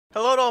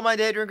Hello to all my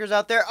day drinkers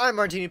out there, I'm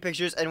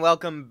MartiniPictures, and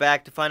welcome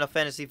back to Final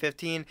Fantasy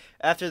 15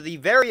 after the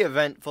very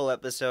eventful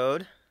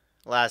episode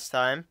last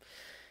time.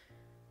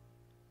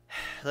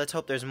 Let's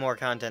hope there's more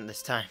content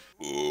this time.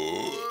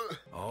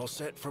 All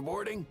set for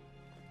boarding?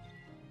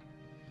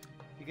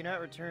 You cannot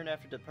return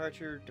after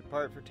departure.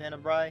 Depart for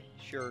Tenebrae?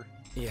 Sure.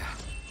 Yeah,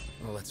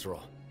 well, let's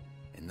roll.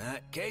 In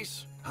that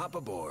case, hop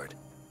aboard.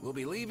 We'll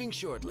be leaving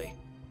shortly.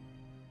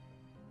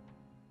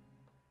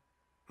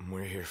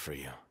 We're here for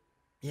you.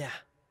 Yeah.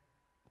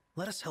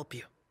 Let us help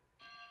you.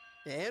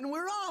 And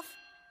we're off!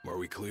 Are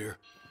we clear?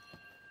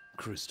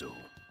 Crystal.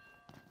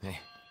 Hey,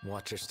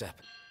 watch your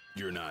step.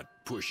 You're not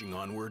pushing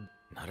onward?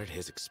 Not at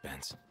his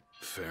expense.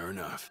 Fair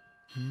enough.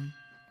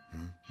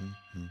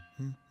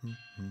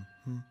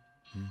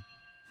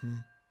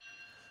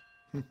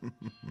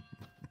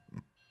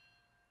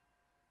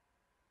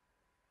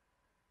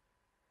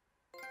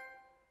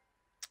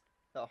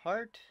 The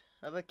Heart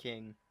of a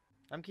King.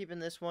 I'm keeping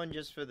this one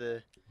just for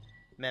the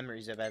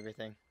memories of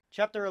everything.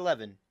 Chapter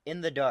 11.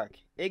 In the Dark.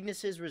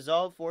 Ignis's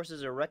resolve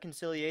forces a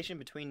reconciliation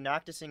between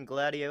Noctis and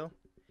Gladio.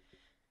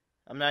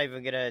 I'm not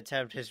even going to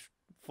attempt his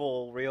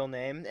full real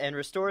name. And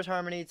restores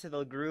harmony to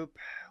the group.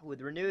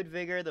 With renewed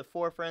vigor, the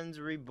four friends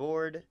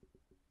reboard.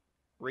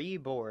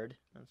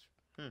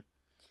 That's,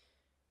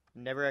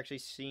 Never actually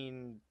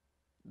seen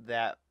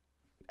that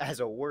as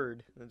a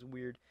word. That's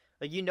weird.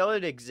 Like, you know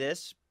it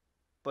exists,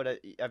 but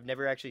I've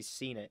never actually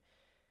seen it.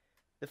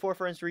 The four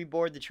friends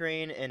reboard the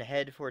train and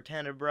head for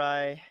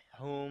Tenebrae,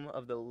 home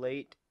of the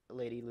late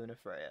Lady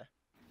Lunafreya.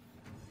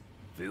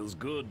 Feels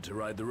good to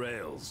ride the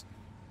rails.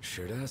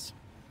 Sure does.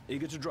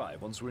 Eager to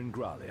drive once we're in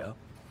Gralia?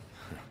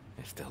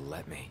 If they'll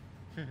let me.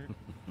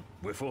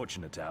 We're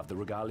fortunate to have the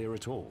regalia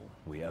at all.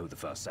 We owe the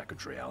First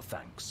Secretary our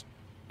thanks.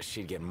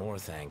 She'd get more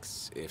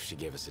thanks if she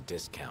gave us a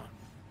discount.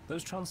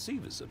 Those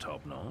transceivers are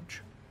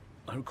top-notch.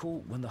 I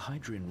recall when the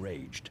Hydrian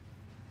raged.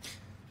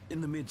 In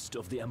the midst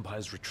of the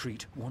Empire's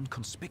retreat, one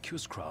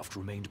conspicuous craft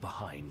remained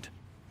behind.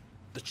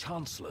 The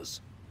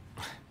Chancellor's.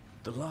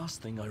 The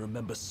last thing I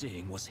remember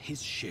seeing was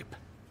his ship,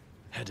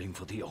 heading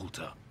for the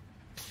altar.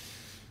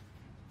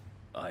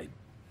 I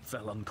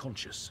fell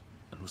unconscious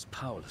and was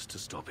powerless to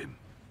stop him.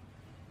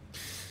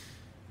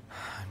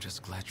 I'm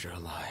just glad you're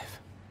alive.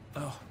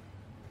 Oh.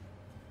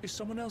 Is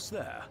someone else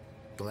there?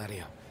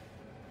 Gladio.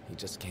 He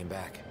just came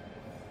back.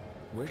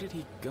 Where did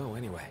he go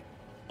anyway?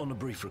 On a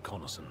brief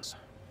reconnaissance.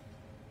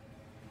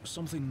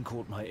 Something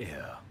caught my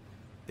ear.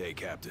 Hey,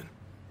 Captain.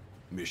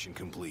 Mission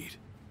complete.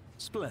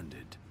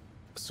 Splendid.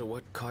 So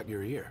what caught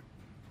your ear?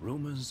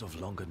 Rumors of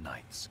longer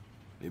nights.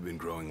 They've been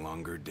growing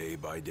longer day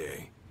by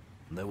day.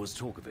 There was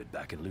talk of it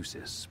back in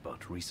Lucis,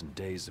 but recent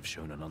days have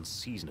shown an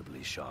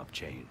unseasonably sharp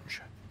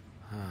change.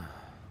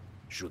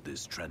 Should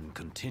this trend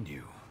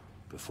continue,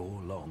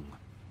 before long...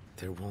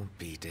 There won't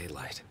be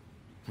daylight.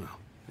 Well,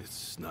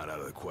 it's not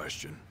out of the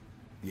question.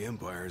 The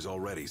Empire's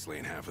already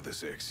slain half of the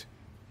six.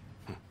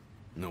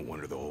 No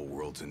wonder the whole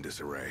world's in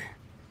disarray.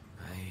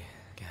 I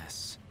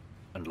guess.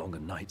 And longer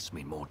nights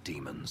mean more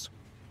demons.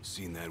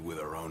 Seen that with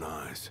our own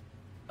eyes.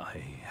 I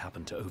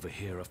happened to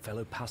overhear a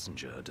fellow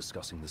passenger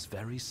discussing this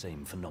very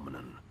same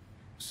phenomenon.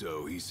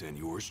 So he sent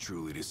yours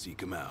truly to seek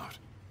him out.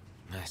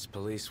 Nice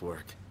police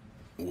work.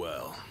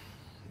 Well,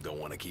 don't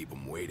want to keep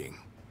him waiting.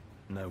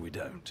 No, we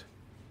don't.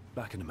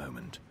 Back in a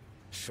moment.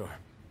 Sure.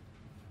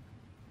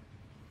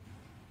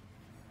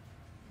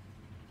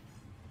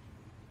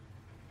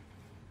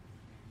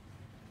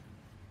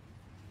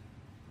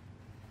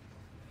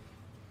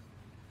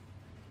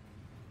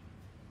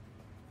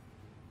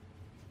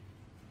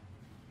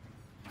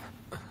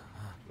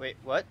 Wait,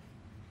 what?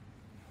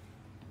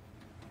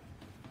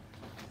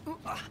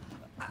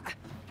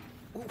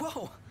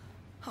 Whoa!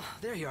 Oh,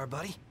 there you are,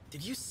 buddy.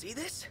 Did you see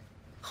this?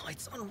 Oh,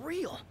 it's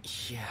unreal.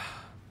 Yeah.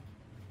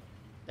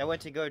 I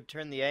went to go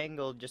turn the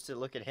angle just to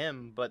look at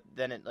him, but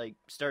then it, like,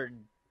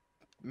 started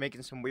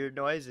making some weird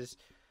noises.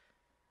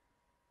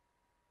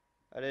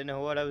 I didn't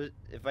know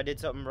if I did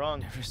something wrong.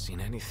 Never seen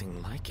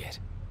anything like it.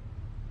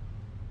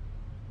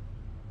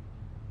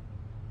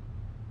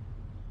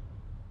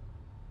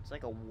 It's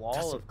like a wall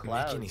Doesn't of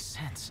clouds. make any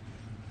sense.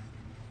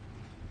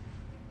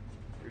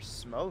 There's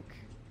smoke.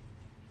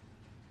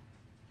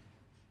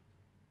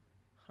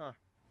 Huh.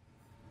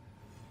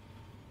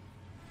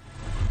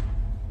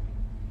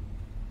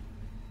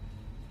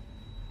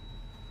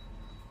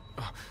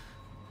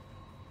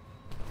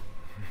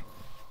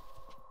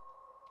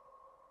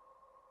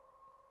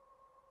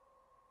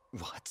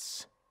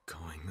 What's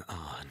going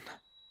on?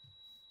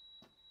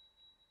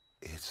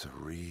 It's a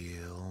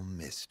real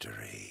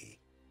mystery.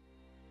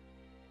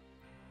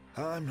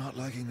 I'm not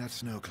liking that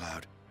snow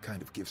cloud.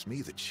 Kind of gives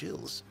me the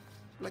chills.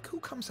 Like, who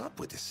comes up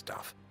with this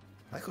stuff?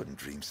 I couldn't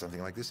dream something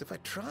like this if I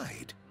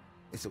tried.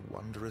 It's a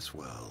wondrous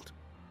world.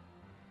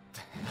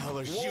 The hell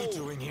are you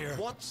doing here?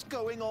 What's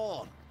going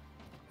on?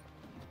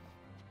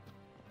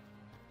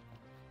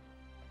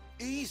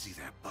 Easy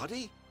there,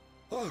 buddy.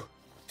 Oh,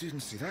 didn't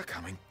see that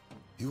coming.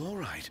 You all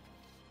right?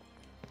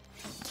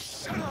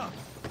 Shut up!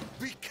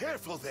 Be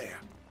careful there!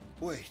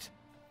 Wait,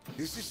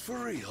 is this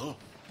for real?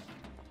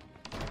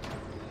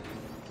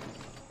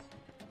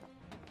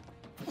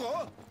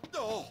 What?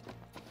 Oh,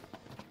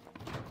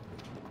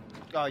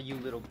 Oh, you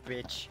little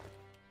bitch.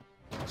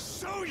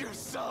 Show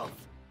yourself!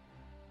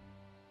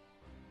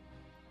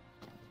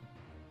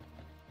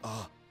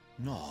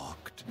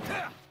 knocked.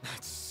 That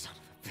son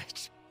of a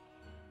bitch.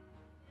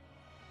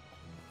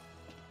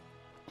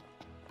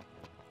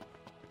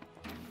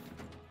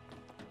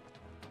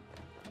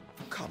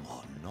 Come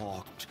on,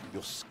 knocked.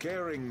 You're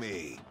scaring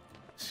me.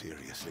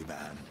 Seriously,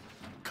 man.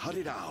 Cut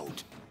it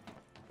out.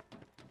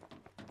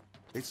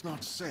 It's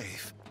not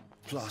safe.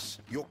 Plus,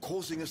 you're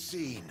causing a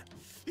scene.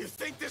 You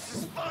think this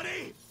is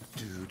funny?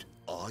 Dude,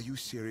 are you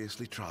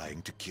seriously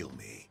trying to kill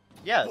me?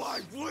 Yes. Why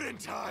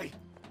wouldn't I?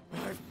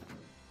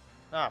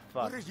 Ah,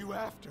 fuck. What are you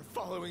after,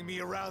 following me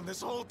around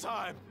this whole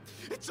time?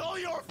 It's all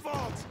your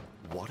fault!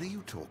 What are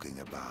you talking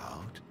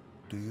about?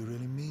 Do you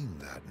really mean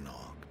that,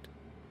 knocked?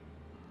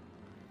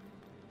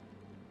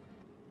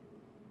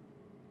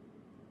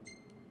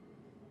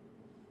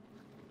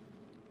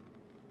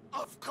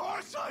 Of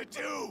course I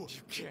do!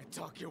 You can't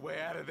talk your way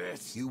out of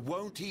this. You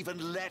won't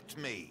even let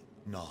me.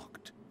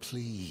 Knocked,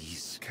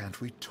 please. Can't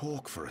we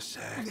talk for a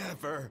sec?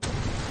 Never.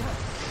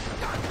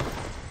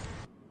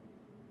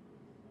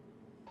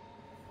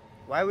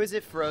 Why was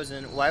it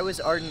frozen? Why was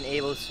Arden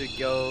able to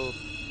go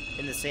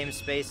in the same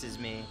space as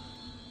me?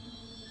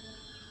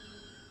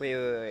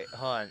 Wait,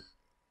 hold on.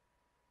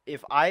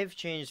 If I've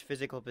changed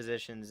physical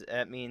positions,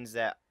 that means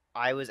that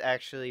I was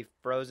actually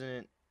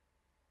frozen.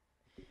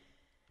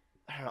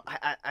 I don't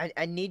know.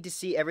 I need to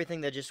see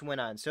everything that just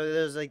went on. So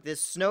there's like this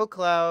snow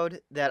cloud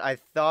that I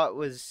thought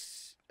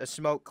was a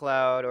smoke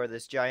cloud, or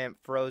this giant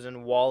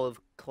frozen wall of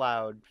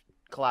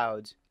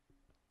clouds.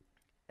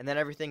 And then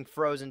everything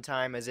froze in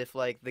time, as if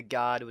like the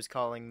god was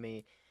calling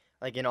me,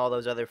 like in all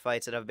those other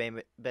fights that I've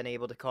been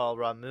able to call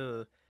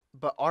Ramu.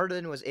 But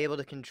Arden was able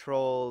to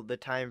control the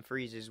time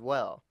freeze as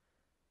well.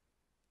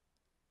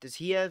 Does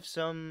he have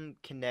some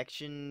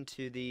connection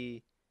to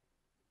the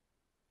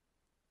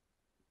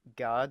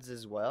gods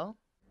as well?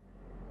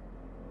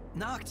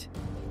 Knocked.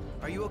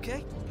 Are you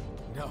okay?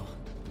 No.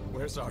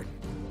 Where's Arden?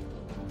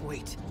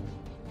 Wait.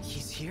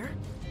 He's here?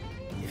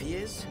 If he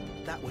is,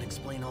 that would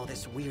explain all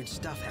this weird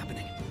stuff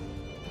happening.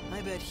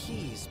 I bet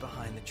he's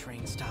behind the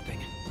train stopping.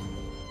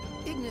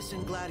 Ignis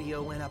and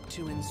Gladio went up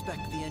to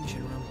inspect the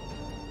engine room.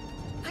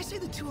 I say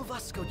the two of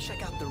us go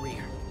check out the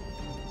rear.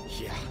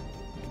 Yeah.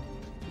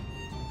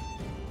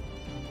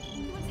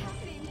 What's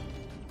happening?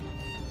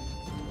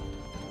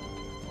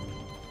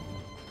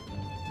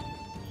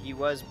 He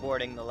was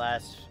boarding the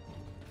last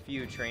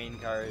few train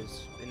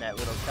cars in that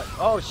little cut.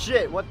 Oh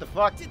shit, what the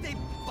fuck? Did they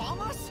bomb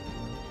us?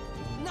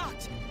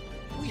 Knocked!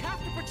 We have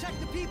to protect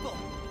the people!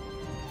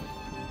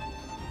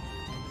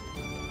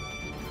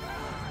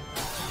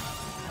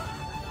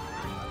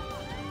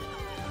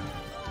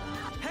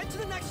 Head to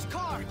the next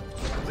car!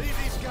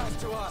 Leave these guys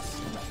to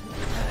us.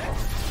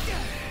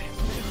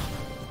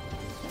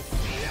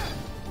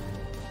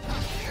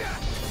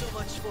 So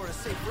much for a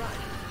safe ride.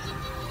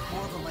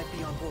 More of them might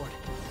be on board.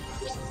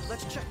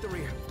 Let's check the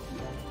rear.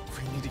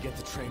 We need to get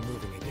the train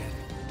moving again.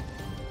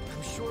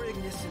 I'm sure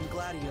Ignis and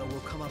Gladio will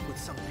come up with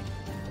something.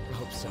 I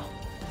hope so.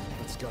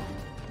 Let's go.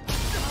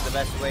 The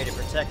best way to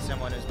protect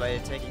someone is by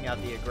taking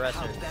out the aggressor.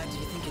 How bad do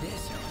you think it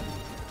is?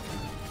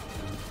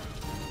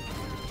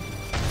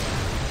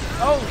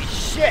 Holy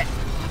shit!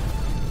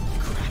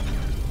 Crap.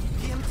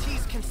 The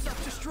MTs can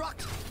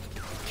self-destruct.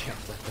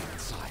 Can't let them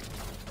inside.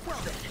 Well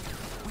then,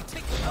 we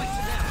take the fight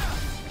to them.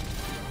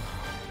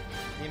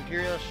 The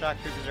Imperial shock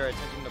troopers are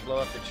attempting to blow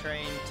up the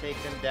train. Take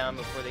them down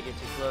before they get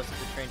too close. If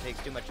the train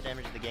takes too much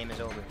damage, the game is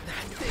over.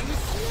 That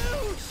thing's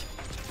huge!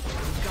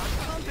 We've got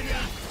company!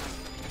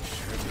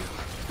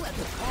 Let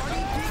the party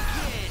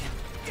begin!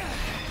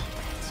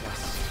 It's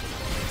us.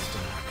 It's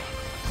dark.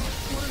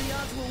 What are the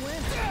odds we'll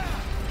win?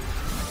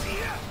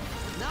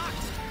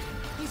 Knocked!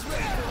 He's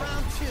ready for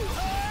round two!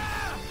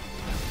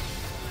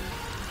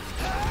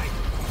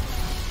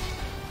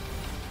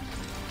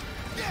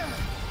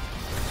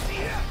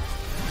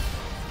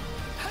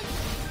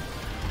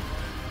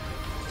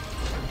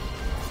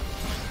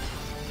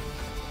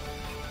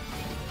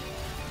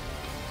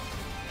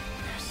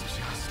 There's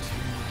just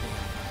too many.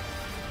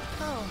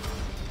 Oh,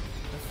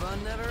 the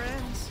fun never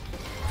ends.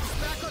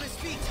 He's back on his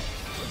feet.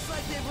 Looks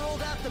like they've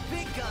rolled out the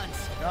big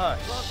guns. Oh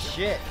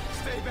shit!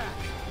 Stay back.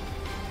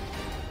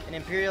 An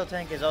Imperial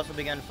tank has also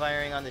begun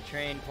firing on the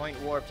train. Point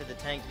warp to the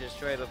tank to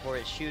destroy it before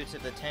it shoots.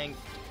 If the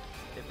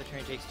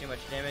train takes too much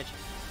damage.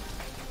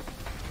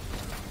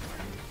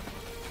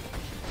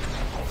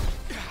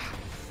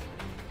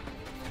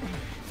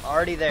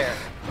 Already there.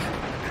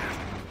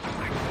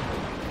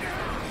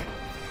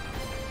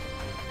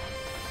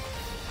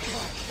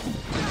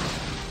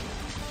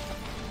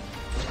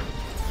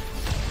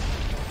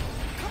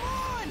 Come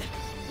on!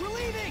 We're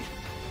leaving!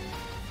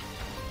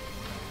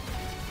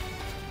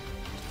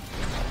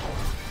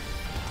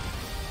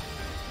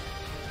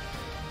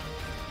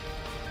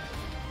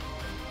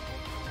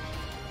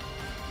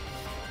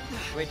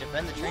 Wait,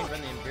 defend the train Look,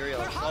 from the Imperial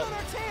they're hot assault. on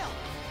our tail!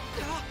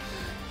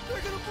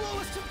 They're gonna blow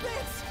us to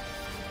bits!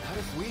 What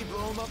if we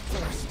blow them up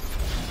first?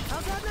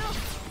 How's that now?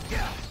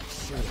 Yeah.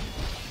 Sure.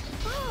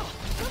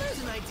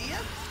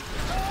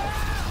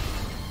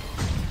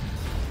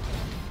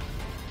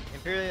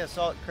 Imperial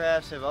assault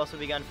crafts have also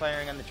begun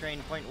firing on the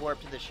train. Point warp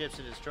to the ships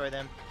to destroy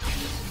them.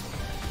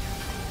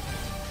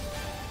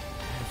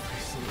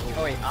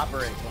 Oh wait,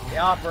 operate. They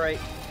operate.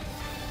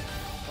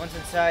 Once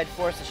inside,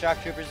 force the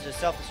shock troopers to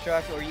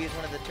self-destruct or use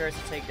one of the turrets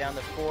to take down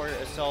the 4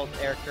 assault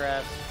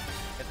aircrafts.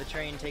 If the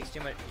train takes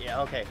too much...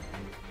 Yeah, okay.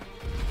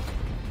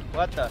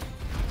 What the...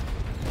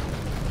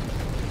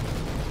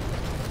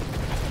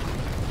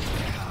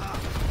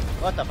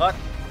 What the fuck?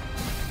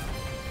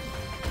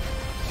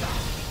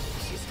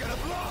 She's gonna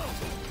blow!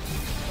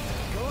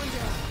 Going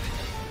down.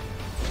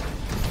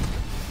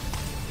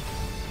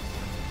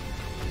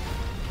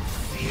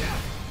 Yeah.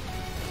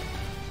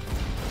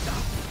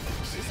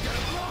 She's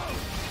gonna blow!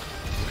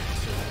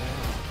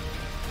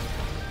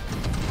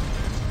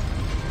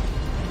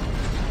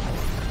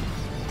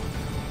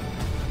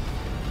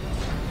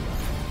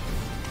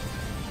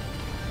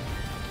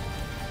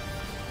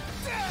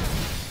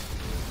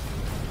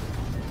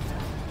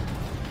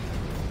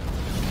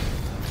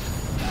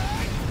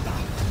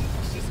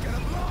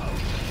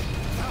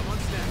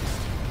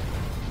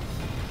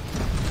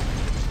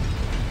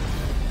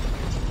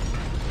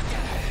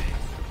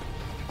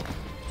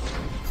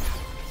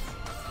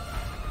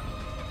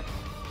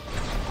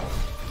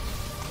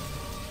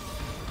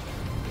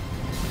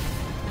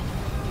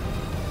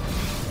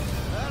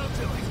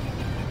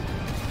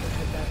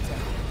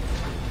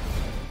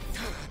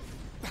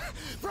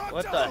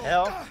 What the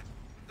hell?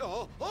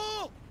 Oh,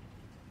 oh.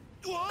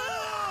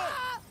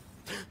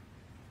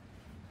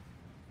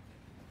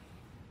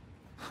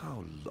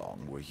 How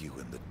long were you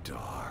in the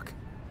dark?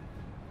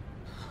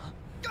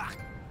 I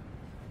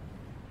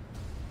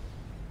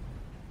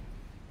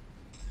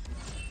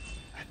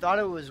thought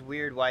it was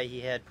weird why he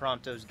had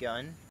Prompto's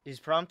gun. Is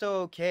Prompto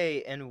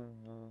okay, and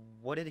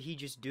what did he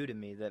just do to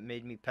me that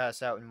made me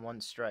pass out in one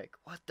strike?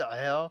 What the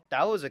hell?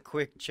 That was a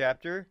quick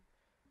chapter.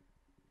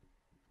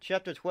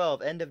 Chapter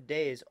 12, End of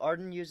Days.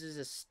 Arden uses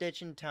a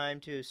stitch in time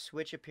to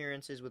switch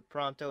appearances with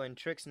Prompto and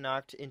tricks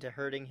Noct into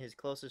hurting his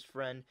closest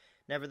friend.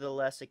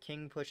 Nevertheless, a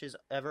king pushes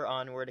ever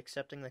onward,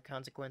 accepting the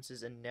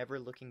consequences and never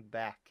looking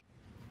back.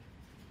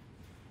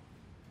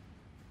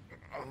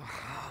 Damn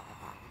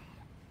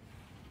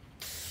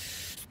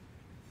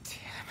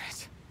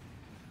it.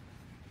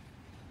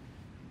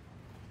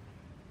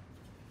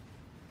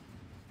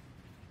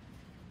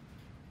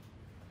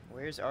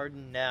 Where's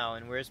Arden now,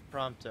 and where's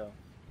Prompto?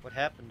 What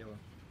happened to him?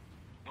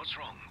 What's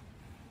wrong?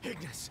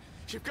 Ignis,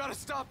 you've got to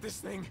stop this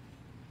thing.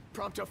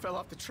 Prompto fell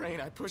off the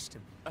train. I pushed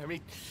him. I mean,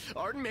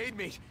 Arden made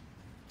me.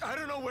 I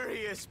don't know where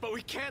he is, but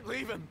we can't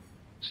leave him.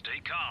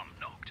 Stay calm,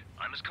 Noct.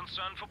 I'm as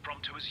concerned for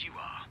Prompto as you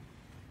are.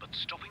 But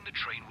stopping the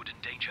train would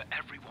endanger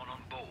everyone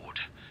on board.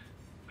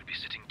 We'd be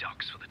sitting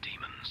ducks for the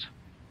demons.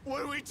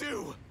 What do we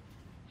do?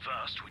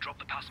 First, we drop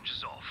the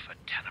passengers off at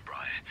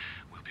Tenebrae.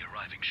 We'll be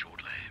arriving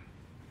shortly.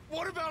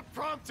 What about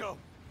Prompto?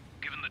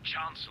 Given the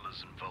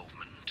Chancellor's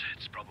involvement,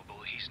 it's probable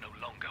he's no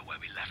longer where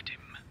we left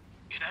him.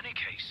 In any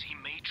case, he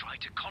may try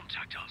to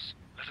contact us.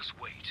 Let us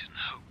wait and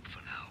hope for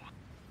now.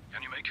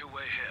 Can you make your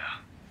way here?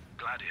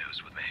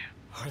 Gladio's with me.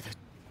 Are the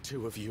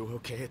two of you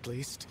okay at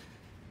least?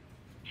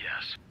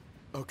 Yes.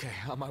 Okay,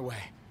 on my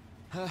way.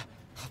 I'll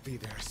be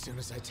there as soon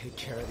as I take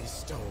care of these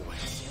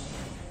stowaways.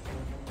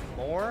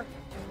 More?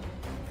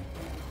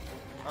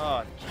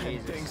 Oh, And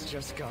Jesus. things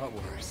just got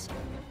worse.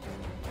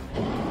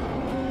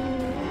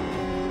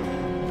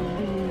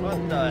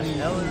 What the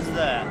hell is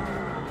that?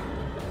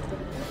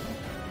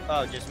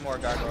 Oh, just more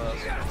gargoyles.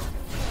 Right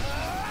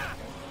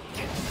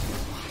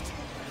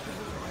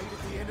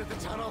at the end of the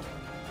tunnel.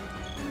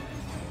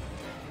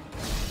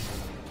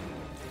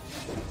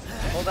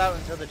 Hold out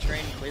until the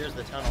train clears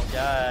the tunnel.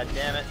 God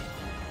damn it.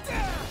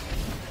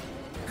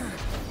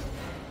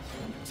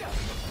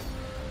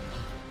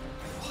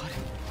 What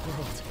in the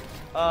world?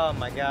 Oh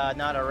my god,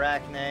 not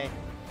Arachne.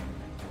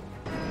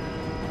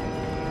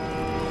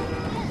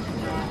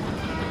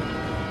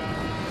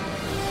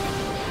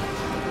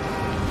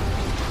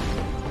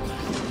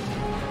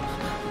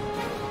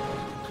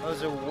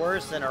 Those are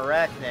worse than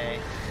Arachne.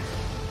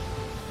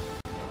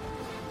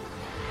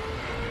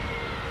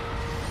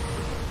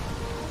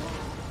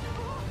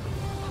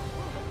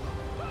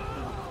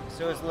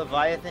 So is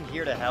Leviathan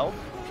here to help?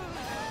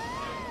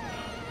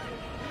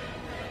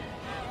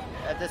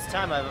 At this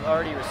time, I've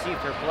already received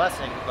her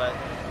blessing, but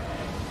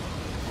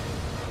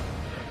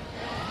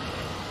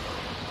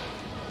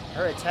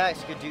her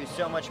attacks could do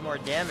so much more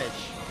damage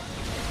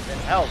than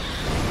help.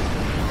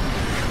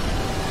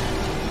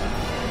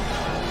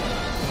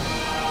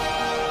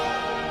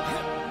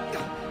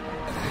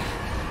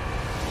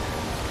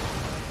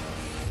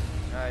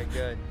 Alright,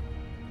 good.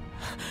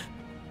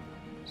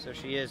 So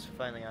she is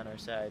finally on our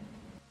side.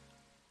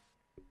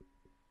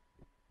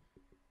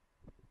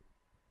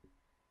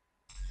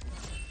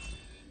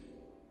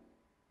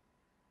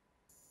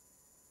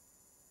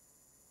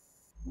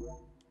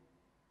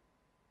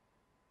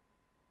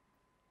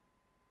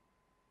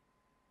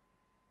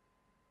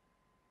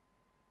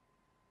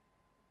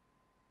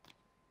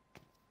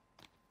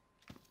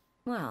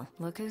 Well,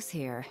 look who's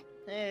here.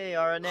 Hey,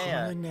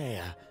 Aranea.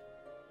 Aranea.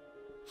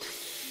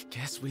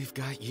 Guess we've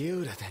got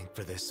you to thank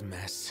for this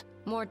mess.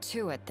 More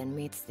to it than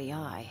meets the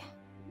eye.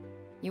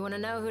 You want to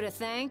know who to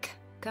thank?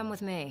 Come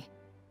with me.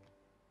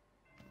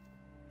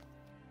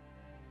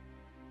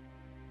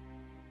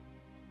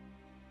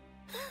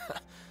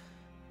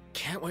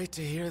 Can't wait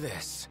to hear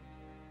this.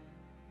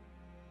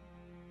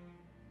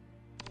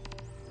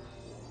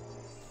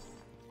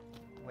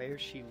 Where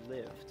she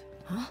lived.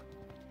 Huh?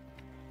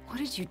 What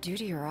did you do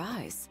to your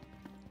eyes?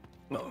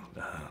 Oh,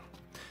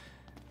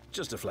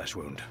 just a flesh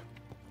wound.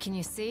 Can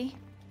you see?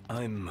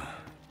 I'm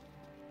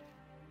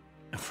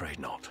afraid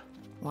not.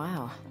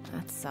 Wow,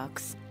 that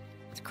sucks.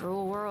 It's a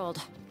cruel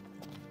world.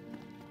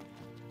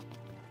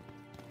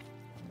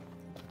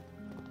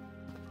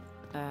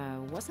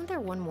 Wasn't there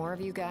one more of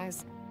you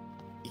guys?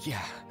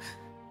 Yeah,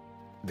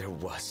 there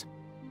was.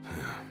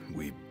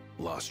 We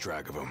lost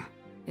track of him.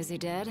 Is he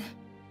dead?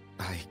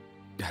 I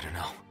don't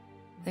know.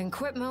 Then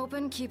quit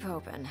moping, keep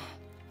hoping.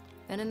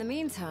 And in the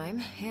meantime,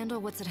 handle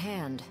what's at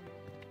hand.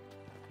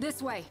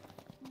 This way!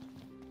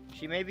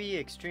 She may be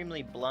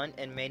extremely blunt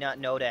and may not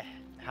know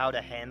how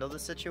to handle the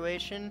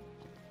situation,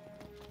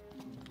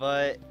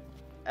 but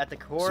at the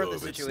core of So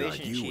the if it's not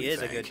situation, you she we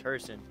is a thank. good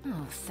person.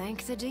 Oh,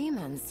 thank the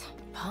demons.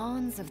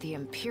 Pawns of the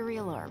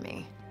Imperial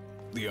Army.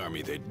 The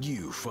army that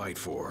you fight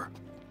for.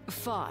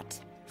 Fought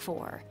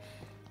for.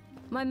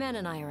 My men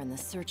and I are in the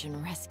search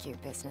and rescue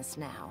business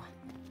now.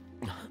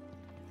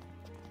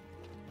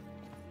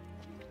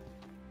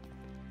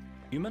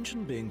 You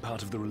mentioned being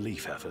part of the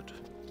relief effort.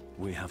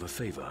 We have a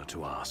favor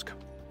to ask.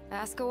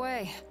 Ask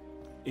away.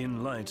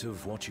 In light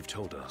of what you've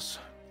told us,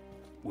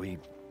 we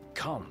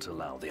can't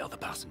allow the other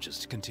passengers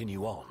to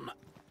continue on.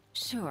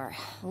 Sure,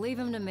 leave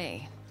him to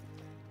me.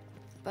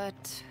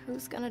 But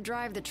who's gonna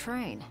drive the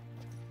train?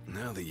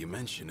 Now that you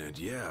mention it,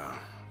 yeah.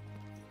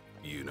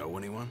 You know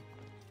anyone?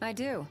 I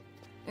do.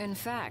 In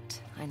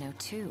fact, I know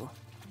two.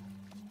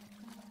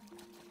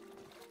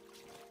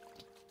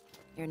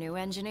 Your new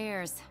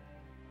engineers.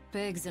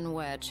 Biggs and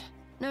Wedge.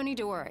 No need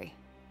to worry.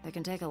 They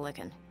can take a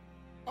licking.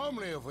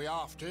 Only if we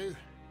have to.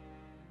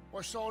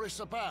 What's all this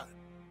about?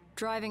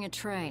 Driving a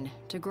train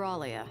to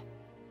Grollia.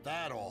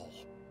 That all.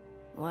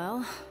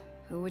 Well,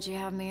 who would you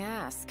have me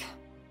ask?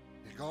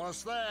 You got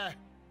us there.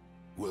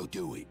 We'll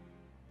do it.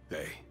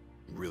 Hey,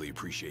 really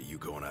appreciate you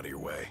going out of your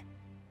way.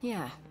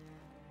 Yeah.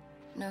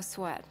 No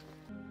sweat.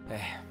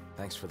 Hey,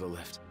 thanks for the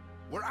lift.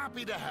 We're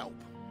happy to help.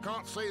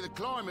 Can't say the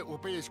climate will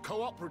be as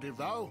cooperative,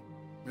 though.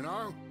 You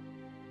know?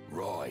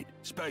 Right,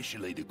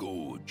 especially the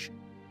gorge.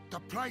 The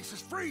place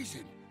is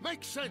freezing.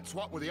 Makes sense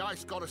what with the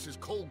ice goddess's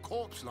cold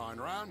corpse lying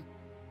around.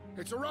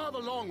 It's a rather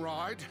long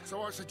ride,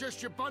 so I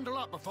suggest you bundle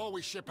up before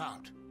we ship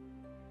out.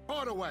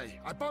 By the way,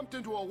 I bumped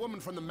into a woman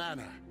from the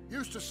manor.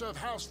 Used to serve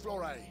House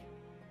Flore.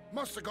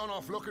 Must have gone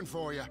off looking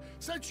for you.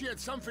 Said she had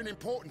something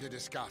important to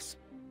discuss.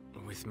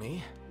 With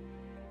me?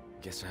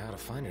 Guess I ought to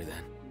find her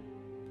then.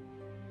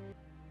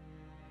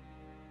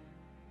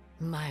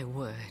 My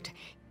word.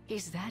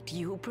 Is that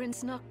you,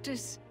 Prince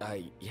Noctis?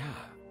 Yeah.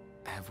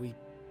 Have we?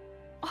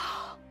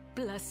 Oh,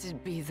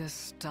 blessed be the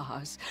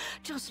stars.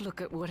 Just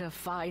look at what a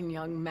fine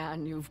young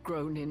man you've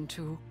grown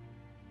into.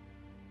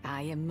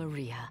 I am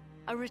Maria,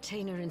 a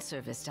retainer in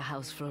service to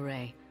House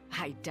Flore.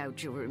 I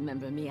doubt you'll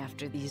remember me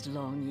after these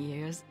long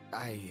years.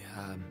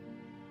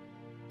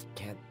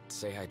 Can't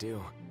say I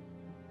do.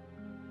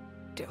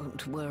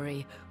 Don't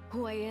worry.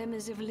 Who I am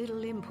is of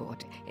little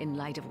import in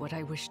light of what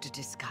I wish to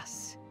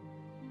discuss.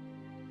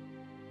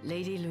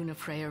 Lady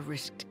Lunafreya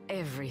risked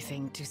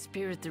everything to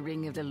spirit the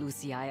ring of the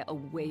Lucii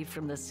away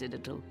from the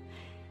Citadel.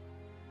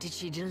 Did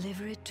she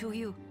deliver it to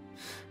you?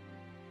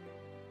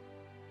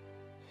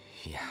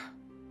 Yeah.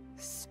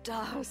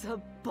 Stars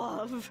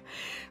above!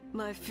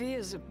 My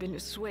fears have been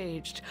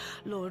assuaged.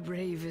 Lord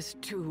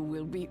Ravis, too,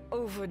 will be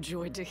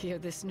overjoyed to hear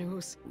this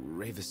news.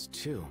 Ravis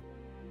too.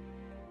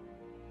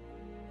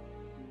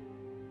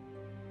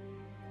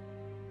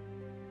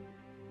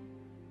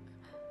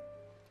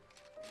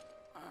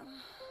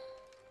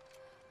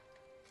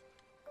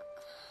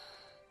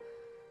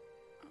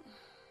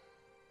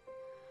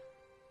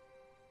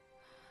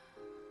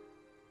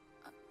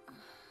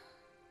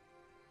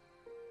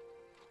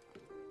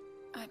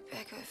 I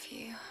beg of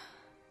you,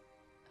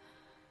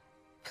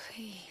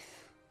 please,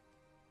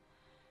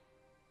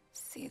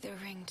 see the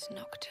ringed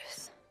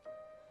Noctis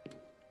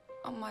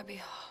on my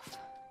behalf.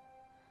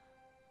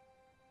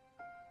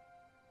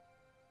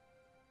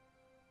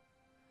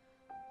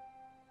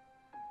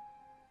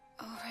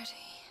 Already,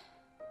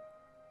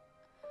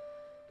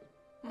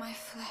 my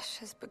flesh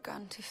has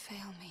begun to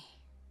fail me.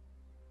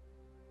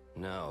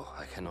 No,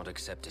 I cannot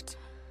accept it.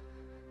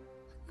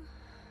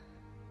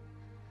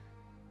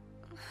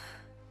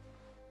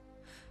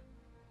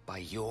 By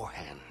your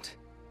hand,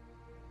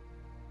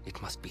 it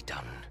must be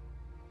done.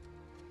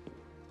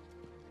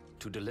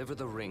 To deliver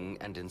the ring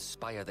and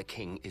inspire the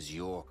king is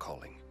your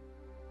calling.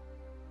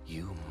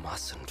 You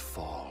mustn't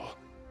fall.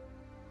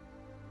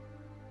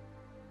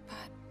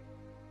 But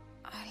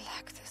I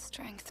lack the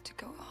strength to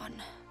go on.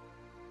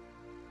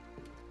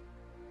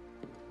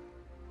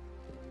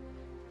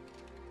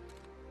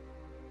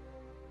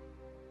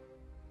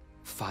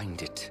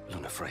 Find it,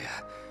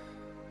 Lunafreya.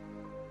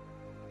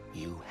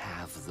 You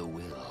have the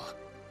will.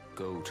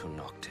 Go to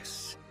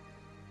Noctis.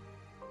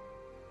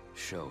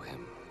 Show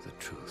him the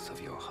truth of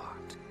your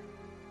heart.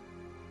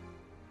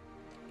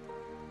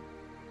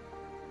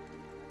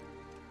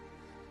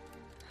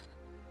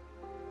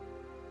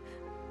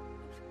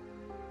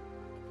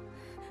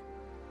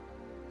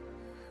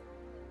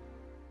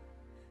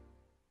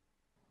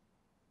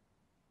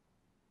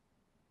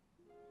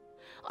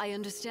 I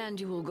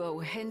understand you will go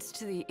hence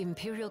to the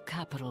Imperial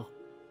capital.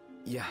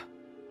 Yeah.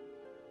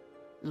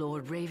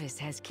 Lord Ravis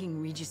has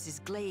King Regis's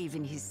glaive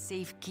in his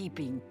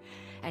safekeeping,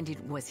 and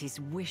it was his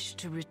wish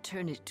to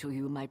return it to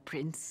you, my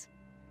prince.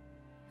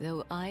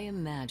 Though I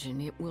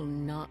imagine it will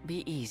not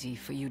be easy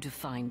for you to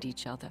find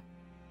each other.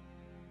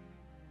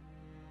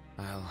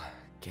 I'll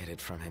get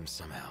it from him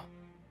somehow.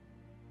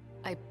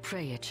 I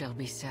pray it shall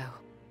be so.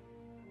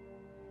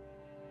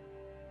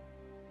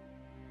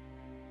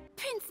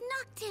 Prince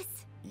Noctis!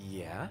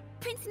 Yeah?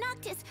 Prince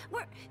Noctis,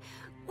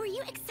 were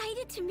you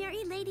excited to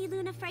marry Lady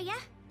Lunafreya?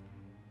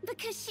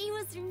 Because she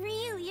was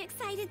really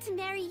excited to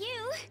marry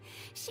you.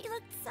 She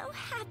looked so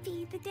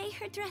happy the day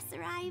her dress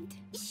arrived.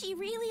 She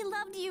really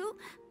loved you,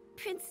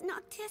 Prince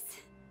Noctis.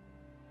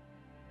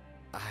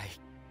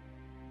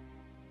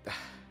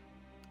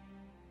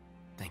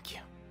 Thank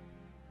you.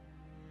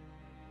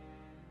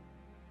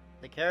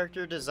 The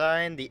character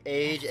design, the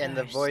age, and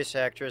the voice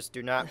actress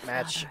do not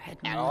match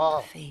at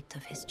all. The fate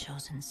of his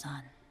chosen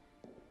son.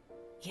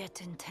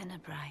 Yet in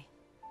Tenebrae,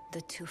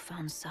 the two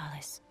found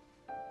solace.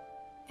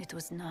 It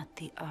was not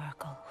the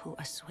Oracle who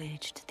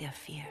assuaged their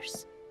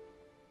fears,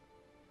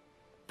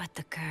 but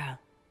the girl.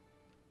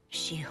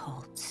 She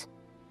holds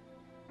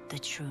the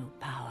true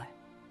power.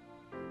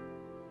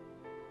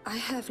 I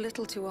have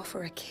little to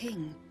offer a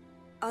king,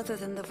 other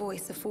than the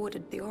voice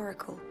afforded the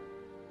Oracle.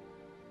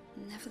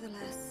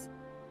 Nevertheless...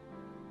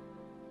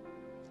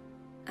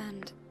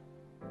 And...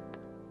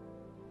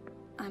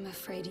 I'm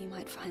afraid you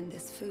might find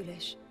this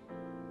foolish.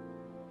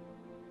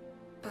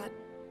 But...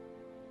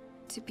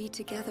 to be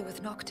together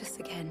with Noctis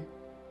again,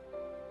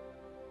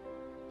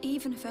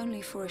 even if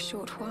only for a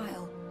short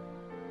while,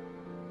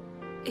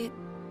 it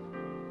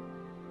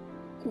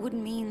would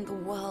mean the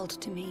world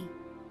to me.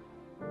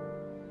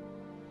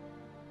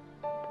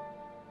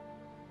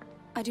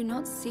 I do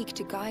not seek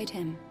to guide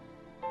him,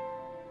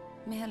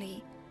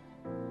 merely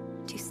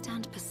to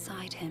stand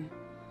beside him.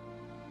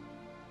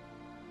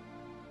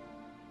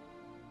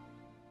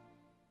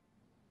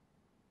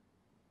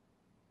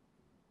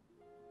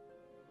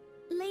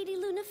 Lady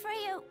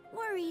Lunafreya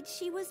worried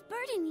she was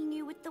burdening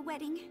you with the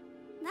wedding.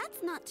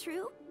 That's not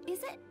true,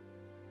 is it?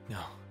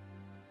 No,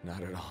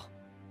 not at all.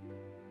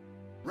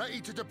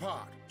 Ready to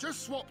depart.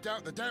 Just swapped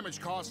out the damage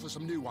cars for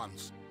some new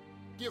ones.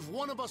 Give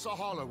one of us a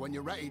holler when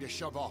you're ready to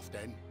shove off,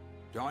 then.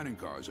 Dining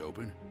car's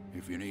open,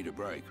 if you need a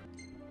break.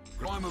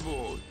 Climb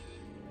aboard.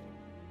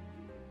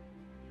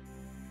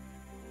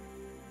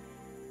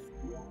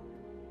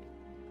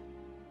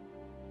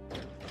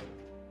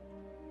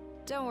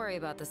 Don't worry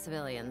about the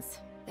civilians.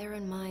 They're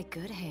in my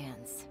good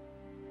hands.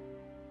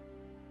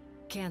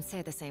 Can't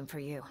say the same for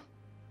you.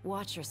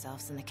 Watch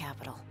yourselves in the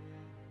capital.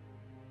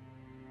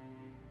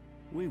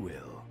 We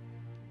will.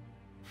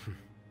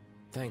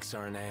 Thanks,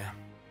 Aranea.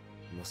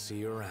 We'll see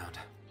you around.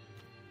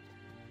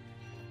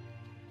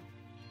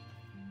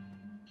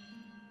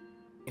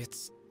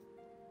 It's...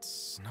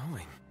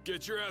 snowing.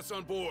 Get your ass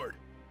on board.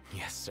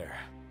 Yes, sir.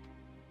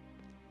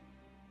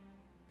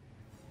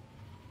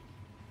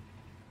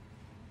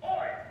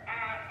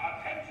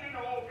 Attention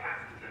all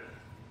passengers.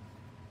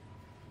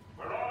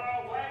 We're on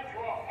our way to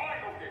our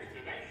final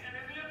destination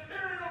in the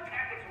Imperial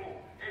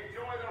capital.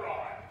 Enjoy the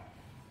ride.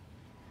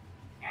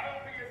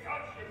 I'll be in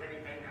touch if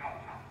anything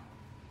comes up.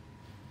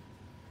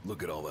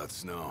 Look at all that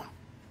snow.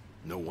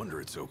 No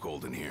wonder it's so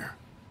cold in here.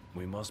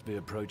 We must be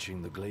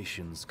approaching the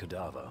Glacian's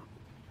cadaver.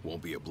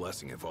 Won't be a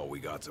blessing if all we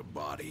got's a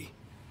body.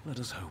 Let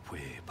us hope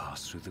we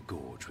pass through the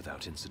gorge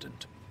without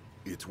incident.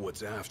 It's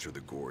what's after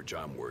the gorge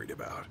I'm worried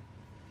about.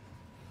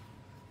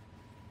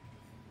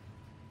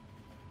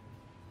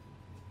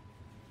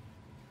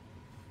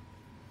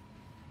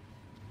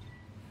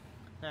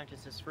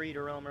 Noctis is free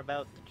to roam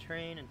about the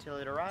train until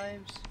it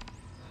arrives.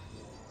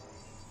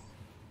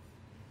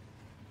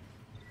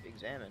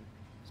 Examine.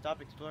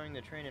 Stop exploring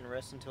the train and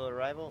rest until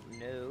arrival?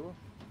 No.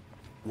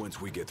 Once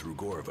we get through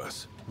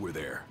Gorvas, we're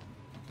there.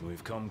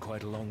 We've come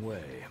quite a long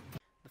way.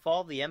 The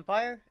fall of the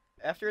Empire?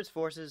 After its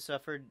forces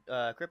suffered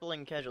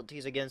crippling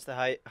casualties against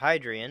the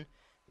Hydrian,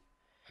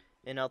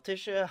 in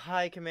Altissia,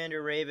 High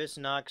Commander Ravis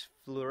Nox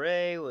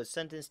Fleuret was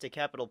sentenced to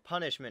capital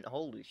punishment.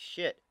 Holy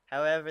shit.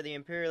 However, the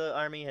Imperial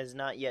Army has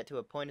not yet to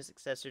appoint a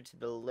successor to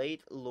the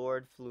late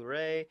Lord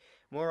Fleuret.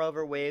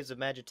 Moreover, waves of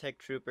Magitech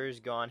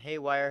troopers gone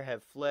haywire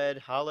have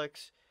fled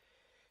Halleck's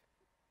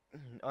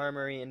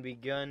armory and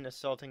begun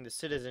assaulting the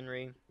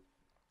citizenry.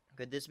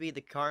 Could this be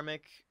the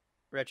karmic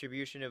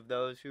retribution of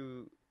those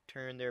who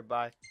turn their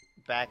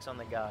backs on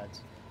the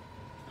gods?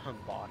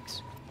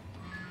 Box.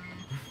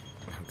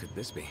 How could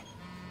this be?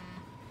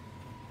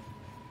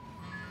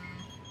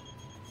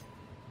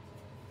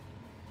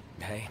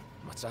 Hey,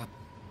 What's up?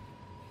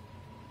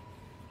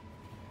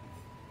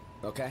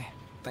 Okay,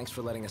 thanks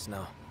for letting us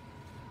know.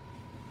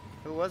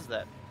 Who was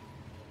that?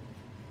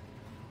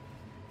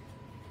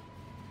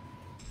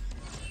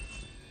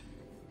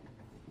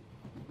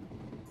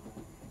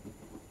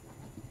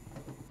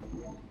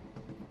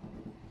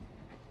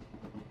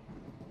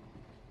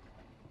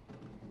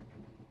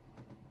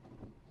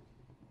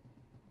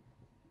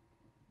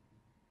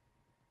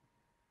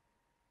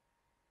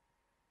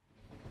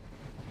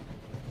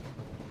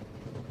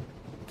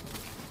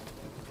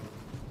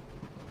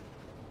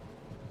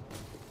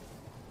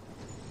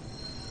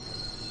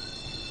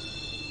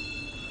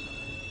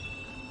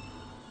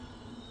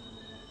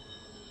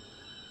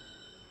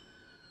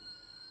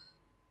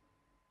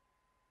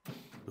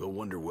 I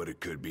wonder what it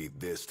could be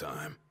this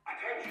time.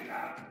 Attention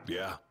now.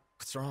 Yeah?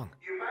 What's wrong?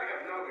 You may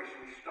have noticed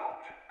we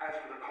stopped. As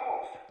for the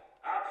cause,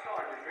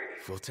 outside, you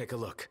think? We'll take a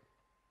look.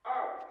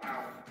 Oh,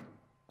 now.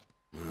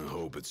 I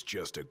hope it's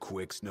just a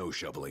quick snow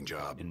shoveling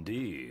job.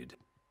 Indeed.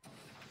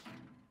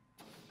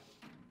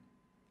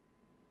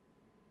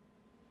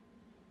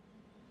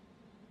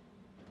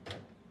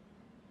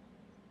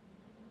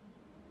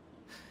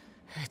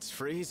 It's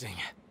freezing.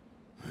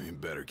 You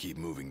better keep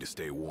moving to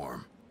stay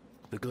warm.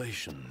 The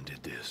Glacian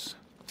did this.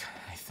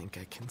 I think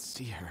I can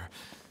see her.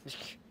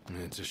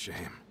 It's a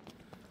shame.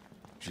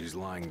 She's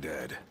lying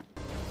dead.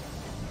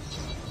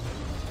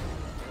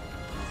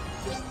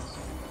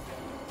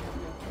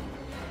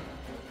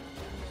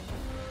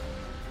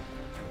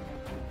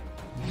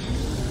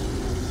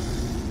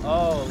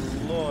 Oh,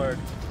 Lord.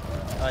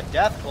 A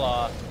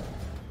Deathclaw.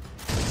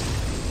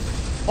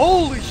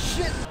 Holy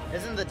shit!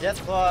 Isn't the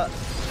Deathclaw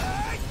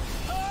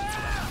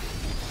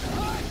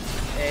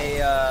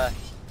a,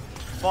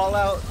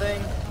 Fallout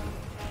thing?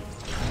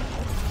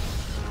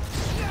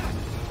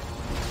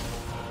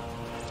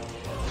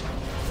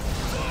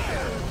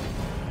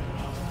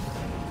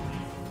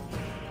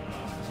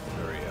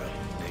 Hurry up.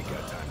 Ain't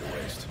got time to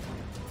waste.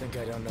 Think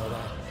I don't know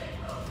that?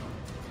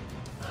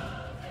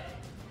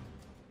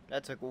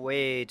 That took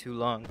way too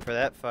long for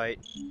that fight.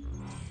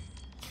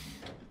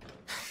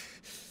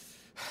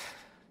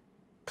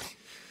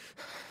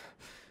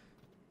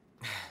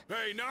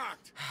 Hey,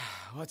 Knocked!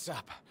 What's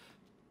up?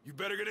 You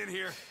better get in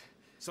here.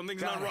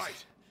 Something's Got not it.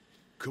 right.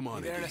 Come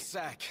on, Be there in a Iggy.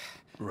 sec.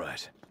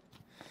 Right.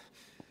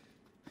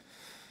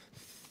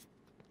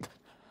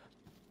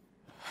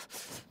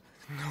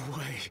 No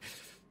way.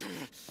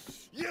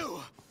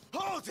 You!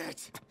 Hold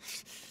it!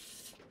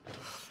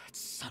 That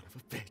son of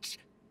a bitch.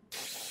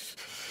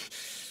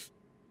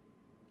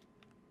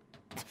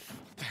 What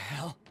the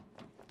hell?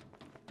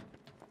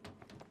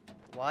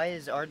 Why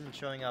is Arden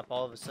showing up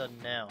all of a sudden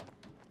now?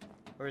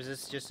 Or is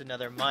this just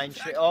another mind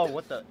trick? Oh,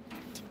 what the?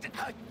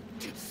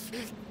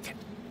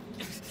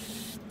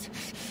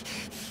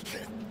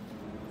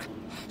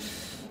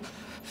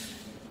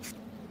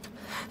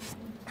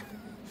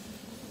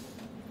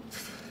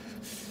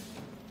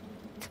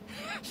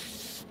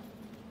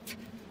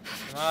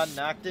 Come on,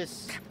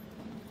 Noctis.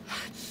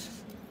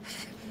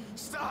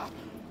 Stop!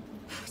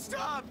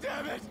 Stop,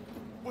 damn it!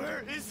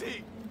 Where is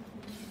he?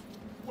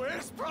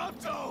 Where's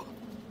Prompto?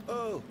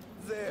 Oh,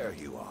 there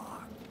you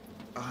are.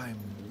 I'm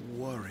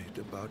worried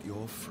about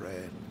your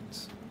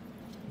friends.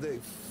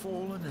 They've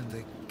fallen and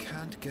they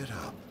can't get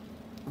up.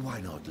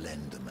 Why not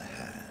lend them a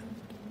hand?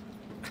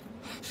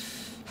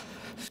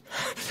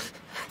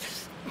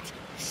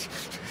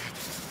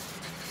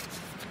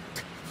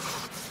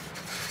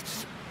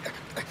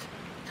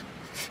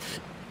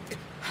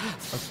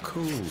 A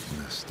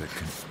coldness that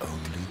can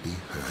only be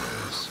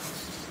hers.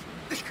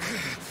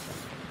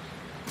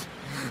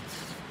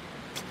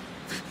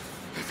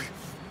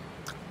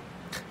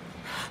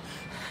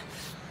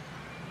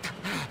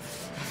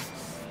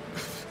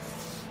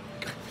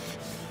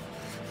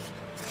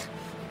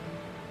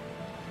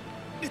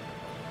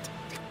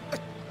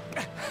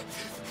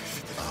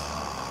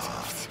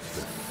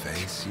 The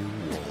face you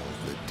wore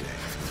the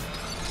day.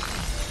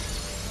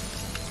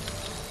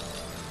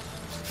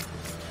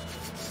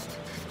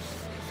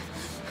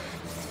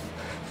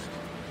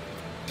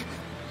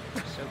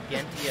 So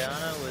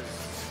Gentiana was...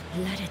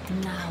 Let it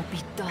now be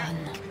done,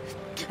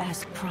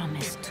 as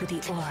promised to the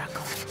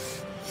Oracle.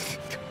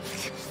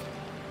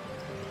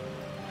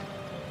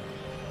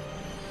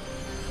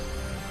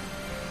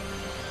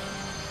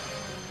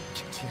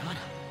 Tiana,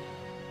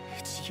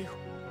 it's you.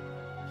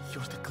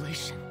 You're the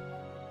Glacian.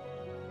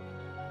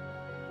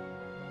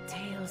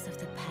 Tales of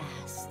the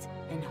past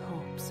and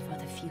hopes for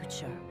the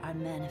future are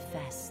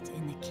manifest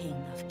in the King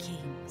of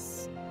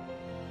Kings.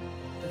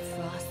 The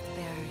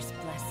Frostbearer's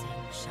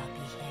blessing shall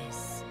be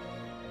his.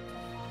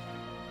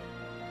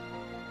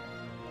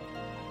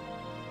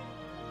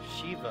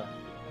 Shiva.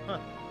 Huh.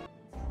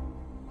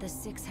 The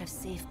Six have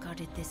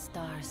safeguarded this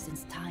star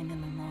since time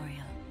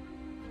immemorial.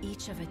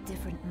 Each of a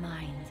different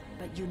mind,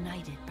 but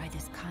united by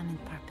this common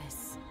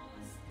purpose.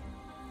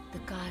 The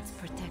gods'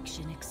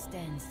 protection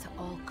extends to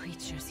all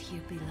creatures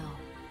here below,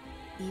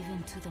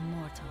 even to the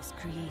mortals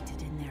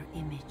created in their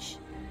image.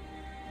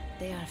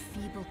 They are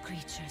feeble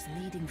creatures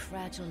leading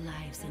fragile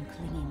lives and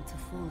clinging to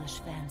foolish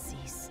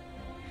fancies.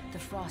 The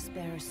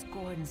Frostbearer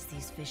scorns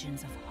these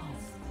visions of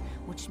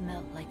hope, which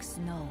melt like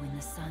snow in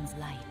the sun's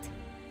light.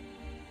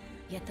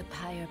 Yet the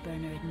Pyre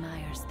Burner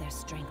admires their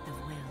strength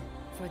of will.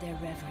 For their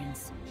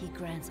reverence, he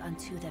grants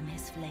unto them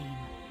his flame,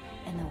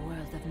 and the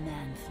world of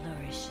man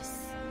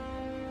flourishes.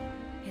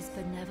 His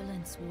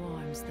benevolence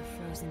warms the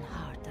frozen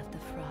heart of the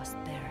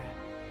Frostbearer.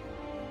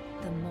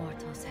 The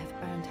mortals have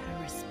earned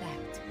her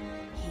respect,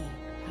 he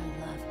her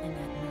love and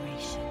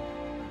admiration.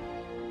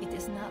 It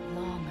is not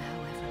long,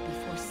 however,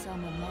 before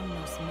some among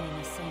those men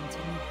ascend to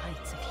new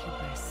heights of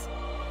hubris.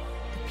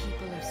 The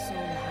people of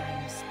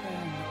Solheim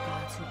spurn the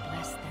gods who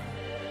bless them,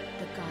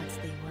 the gods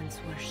they once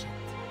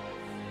worshipped.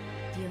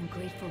 The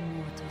ungrateful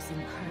mortals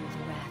incur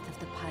the wrath of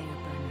the Pyre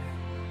Burner.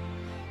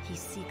 He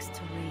seeks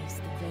to raise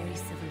the very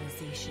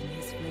civilization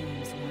his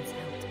flames once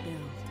helped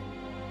build.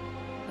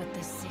 But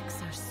the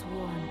Six are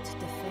sworn to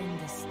defend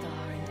the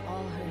star and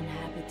all her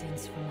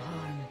inhabitants from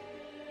harm,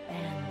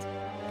 and,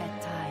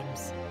 at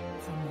times,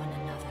 from one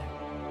another.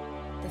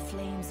 The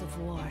flames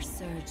of war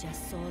surge as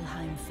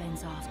Solheim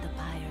fends off the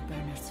Pyre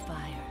Burner's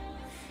fire.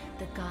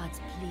 The gods'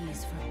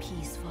 pleas for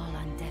peace fall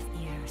on deaf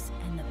ears,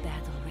 and the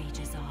battle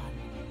rages on.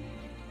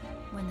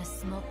 When the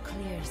smoke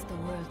clears,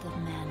 the world of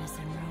man is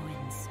in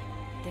ruins,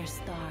 their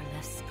star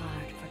left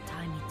scarred for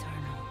time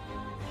eternal.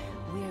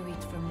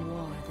 Wearied from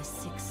war, the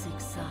Six seek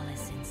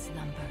solace in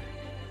slumber.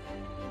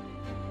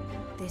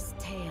 This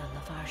tale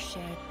of our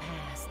shared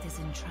past is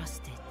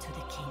entrusted to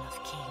the King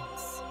of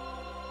Kings,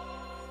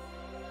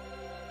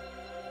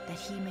 that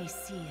he may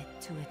see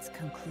it to its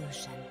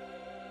conclusion.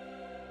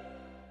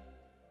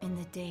 In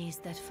the days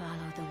that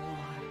follow the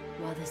war,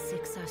 while the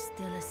Six are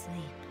still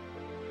asleep,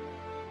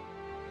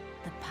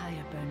 the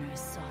Pyre Burner is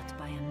sought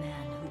by a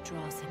man who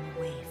draws him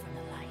away from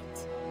the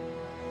light.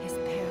 His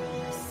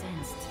peril is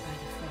sensed by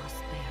the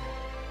Frostbearer.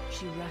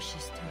 She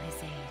rushes to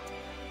his aid,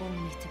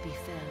 only to be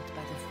felled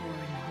by the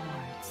foreign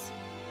hordes.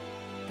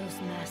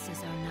 Those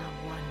masses are now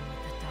one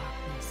with the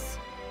darkness.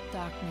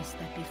 Darkness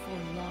that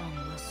before long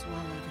will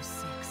swallow the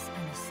Six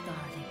and the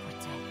star they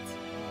protect.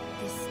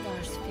 This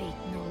star's fate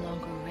no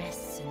longer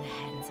rests in the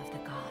hands of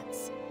the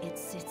gods. It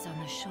sits on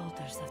the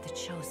shoulders of the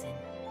chosen.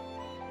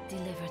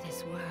 Deliver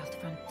this world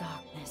from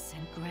darkness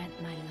and grant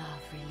my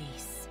love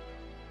release.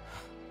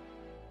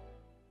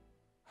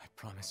 I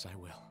promise I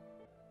will.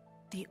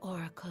 The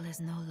Oracle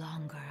is no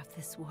longer of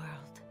this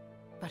world,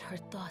 but her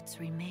thoughts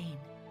remain,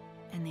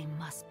 and they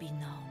must be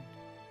known.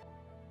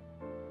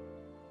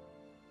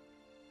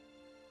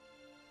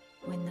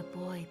 When the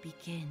boy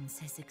begins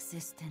his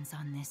existence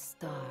on this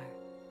star,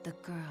 the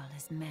girl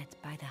is met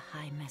by the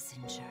High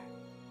Messenger.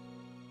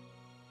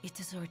 It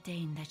is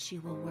ordained that she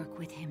will work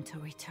with him to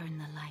return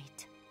the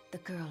light. The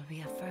girl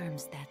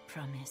reaffirms that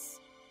promise.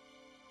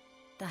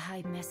 The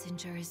High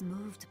Messenger is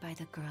moved by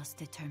the girl's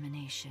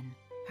determination,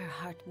 her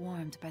heart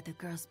warmed by the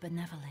girl's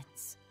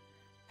benevolence.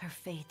 Her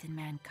faith in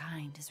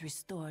mankind is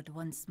restored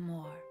once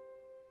more.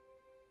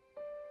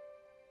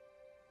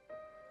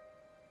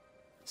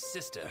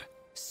 Sister,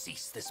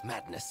 cease this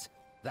madness.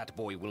 That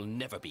boy will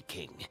never be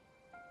king.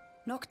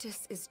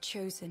 Noctis is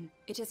chosen.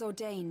 It is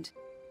ordained.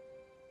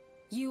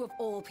 You of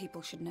all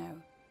people should know.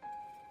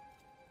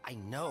 I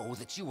know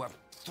that you are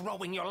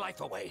throwing your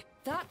life away.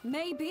 That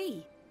may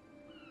be.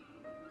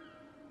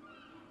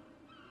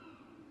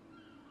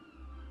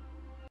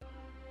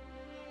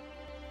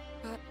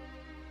 But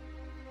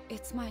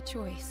it's my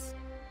choice.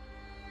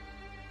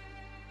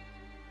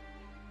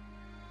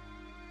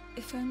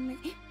 If only...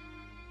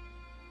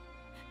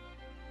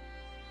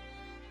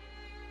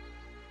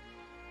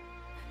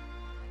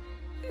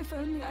 If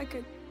only I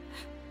could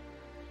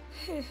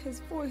hear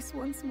his voice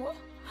once more.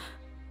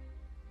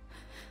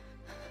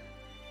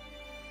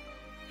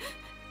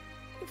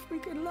 If we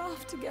could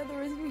laugh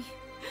together as we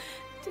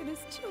did as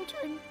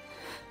children.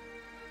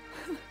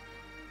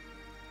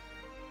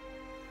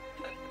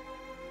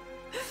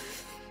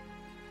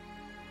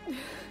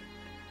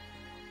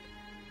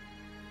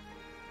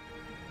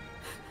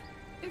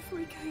 If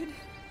we could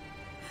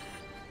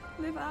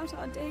live out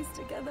our days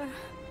together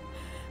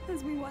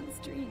as we once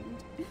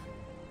dreamed.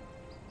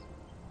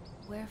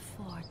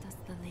 Wherefore does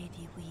the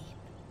lady weep?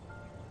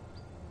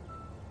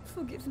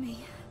 Forgive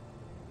me.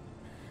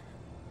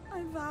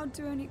 I vowed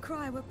to only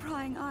cry where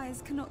prying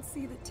eyes cannot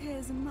see the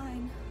tears in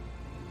mine.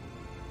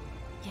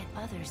 Yet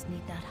others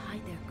need not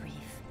hide their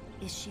grief.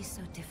 Is she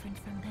so different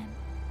from them?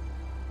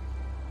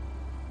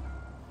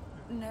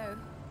 No.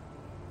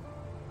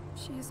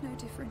 She is no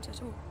different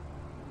at all.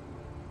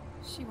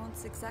 She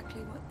wants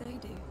exactly what they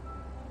do.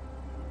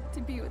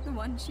 To be with the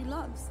one she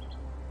loves.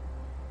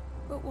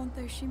 But want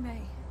though she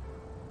may,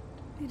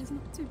 it is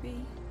not to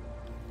be.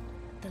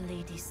 The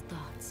lady's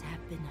thoughts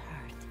have been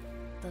heard.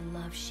 The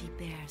love she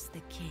bears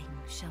the king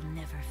shall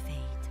never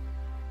fade.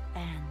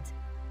 And,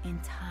 in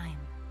time,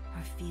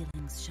 her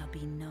feelings shall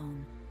be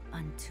known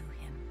unto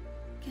him.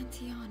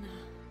 Gentiana.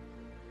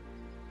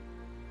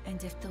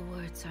 And if the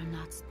words are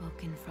not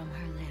spoken from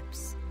her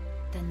lips,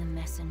 then the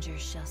messenger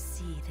shall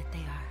see that they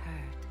are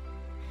heard.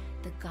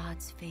 The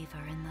god's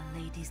favor and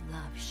the lady's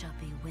love shall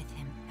be with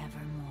him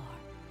evermore.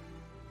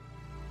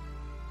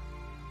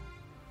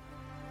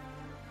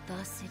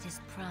 Thus it is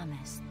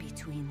promised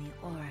between the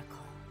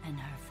Oracle and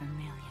her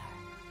familiar.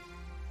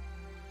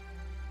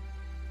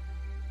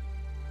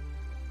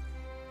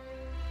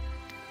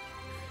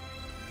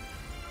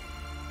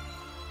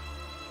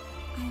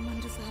 I am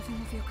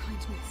undeserving of your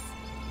kindness.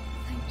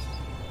 Thank you.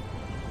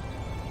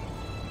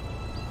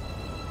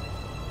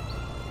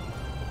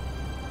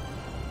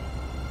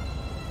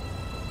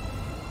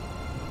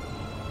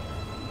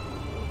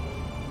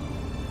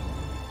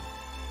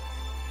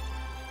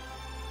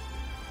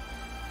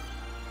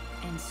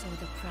 And so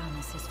the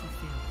promise is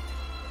fulfilled.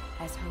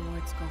 As her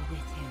words go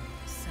with him,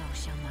 so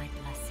shall my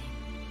blessing.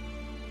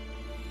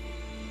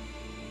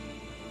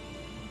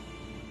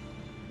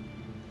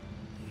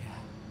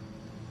 Yeah.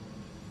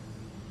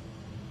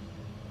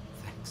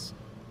 Thanks.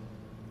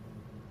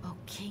 O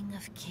King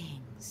of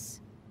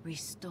Kings,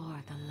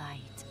 restore the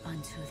light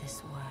unto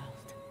this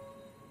world.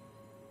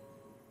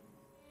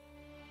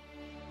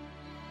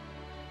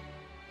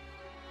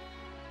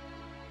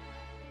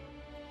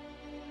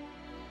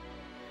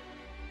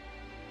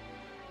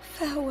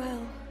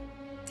 Farewell,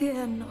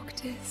 dear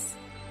Noctis.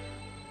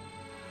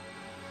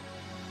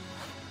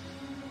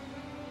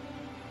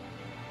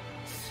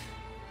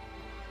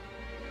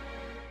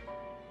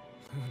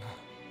 Luna,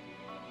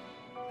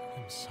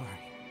 I'm sorry.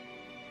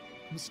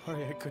 I'm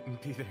sorry I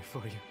couldn't be there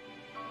for you.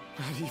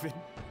 Not even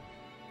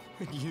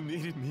when you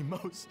needed me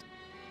most.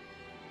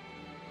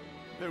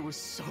 There was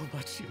so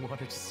much you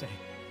wanted to say.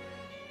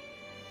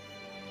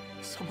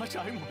 So much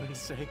I wanted to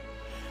say.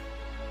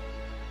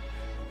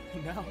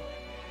 And now,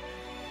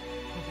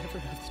 I'll never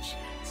have the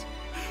chance.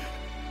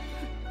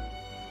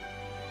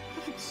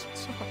 I'm so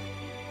sorry.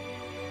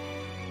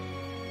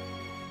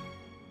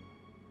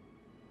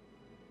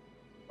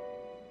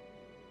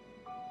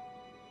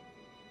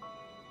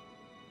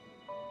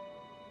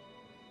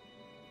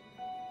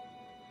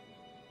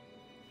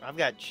 I've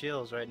got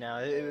chills right now.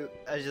 I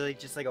was like,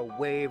 just like a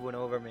wave went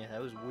over me.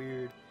 That was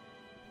weird.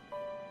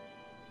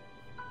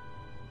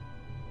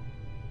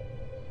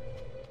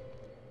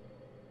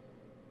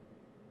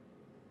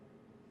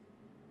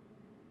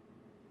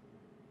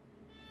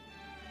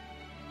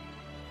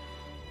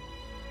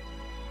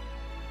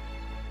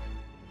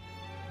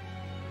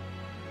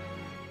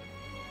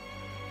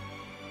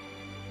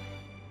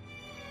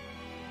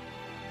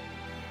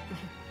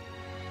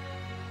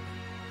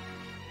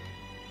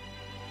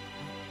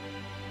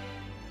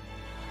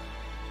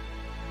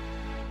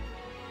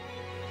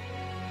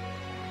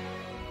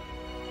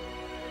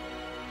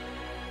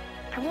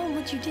 I won't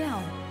let you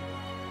down.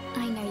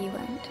 I know you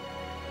won't.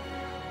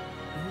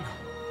 Luna.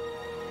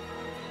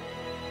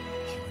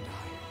 You and I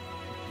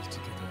will be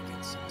together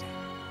again someday.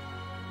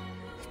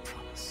 I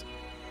promise.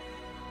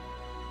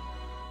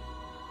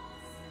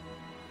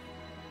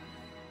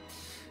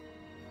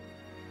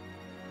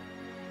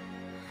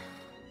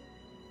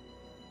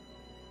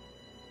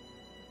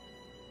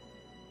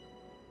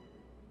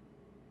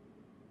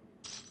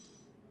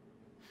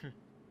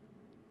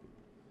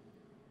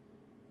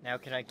 Now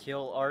can I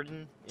kill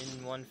Arden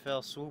in one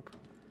fell swoop?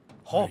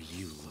 What are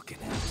you looking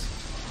at?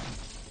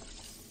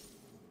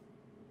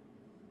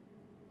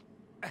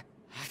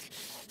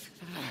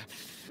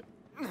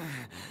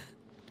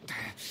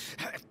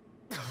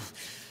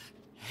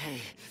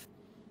 Hey,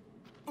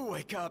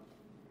 wake up.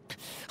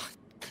 What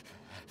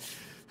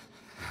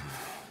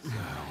the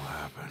hell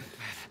happened?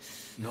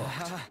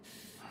 Not.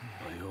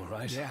 Are you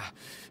alright? Yeah.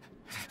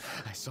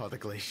 I saw the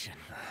Glacian.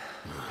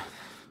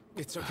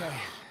 It's okay.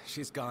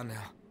 She's gone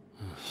now.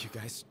 You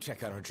guys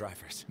check out our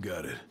drivers.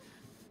 Got it.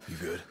 You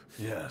good?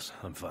 Yes,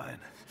 I'm fine.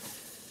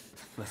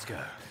 Let's go.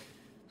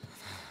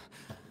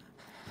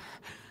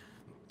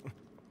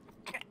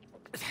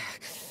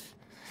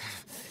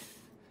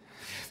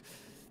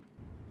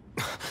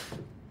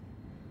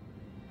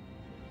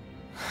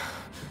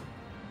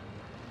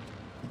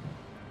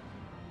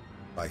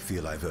 I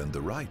feel I've earned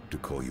the right to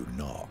call you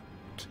Not.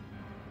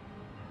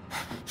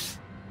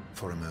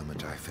 For a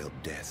moment I felt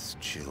death's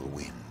chill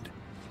wind.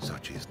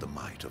 Such is the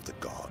might of the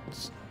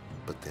gods.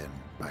 But then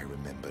I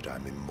remembered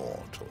I'm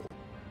immortal.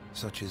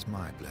 Such is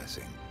my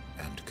blessing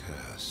and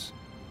curse.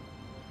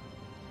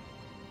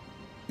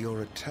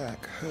 Your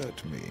attack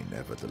hurt me,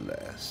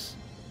 nevertheless.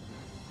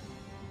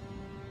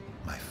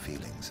 My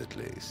feelings, at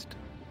least.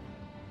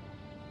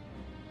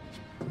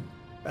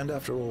 And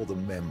after all the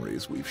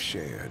memories we've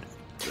shared,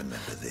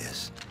 remember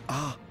this.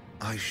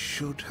 I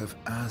should have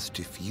asked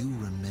if you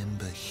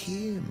remember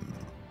him.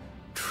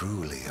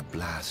 Truly a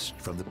blast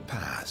from the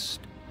past.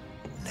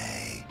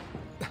 Nay.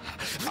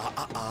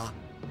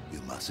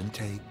 You mustn't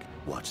take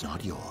what's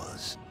not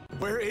yours.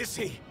 Where is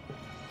he?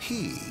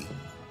 He?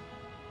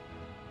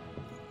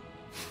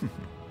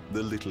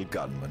 The little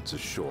gunman's a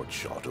short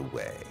shot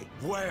away.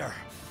 Where?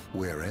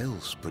 Where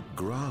else but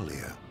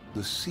Gralia,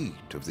 the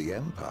seat of the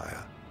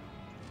Empire?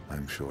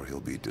 I'm sure he'll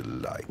be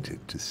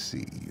delighted to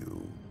see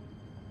you.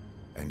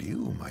 And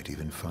you might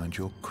even find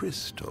your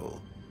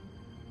crystal.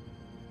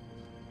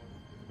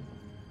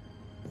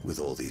 With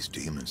all these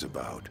demons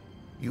about,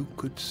 you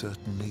could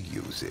certainly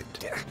use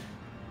it.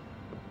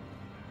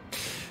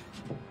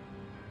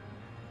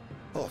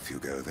 Off you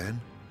go,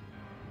 then.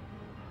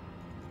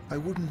 I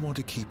wouldn't want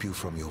to keep you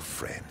from your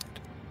friend.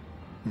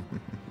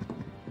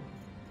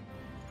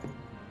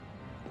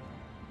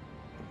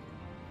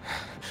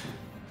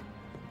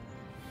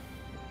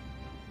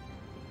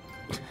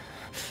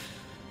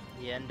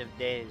 The end of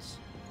days.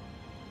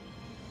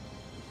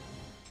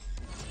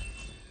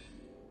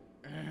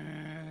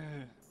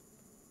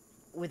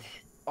 With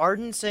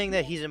Arden saying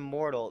that he's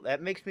immortal,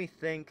 that makes me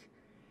think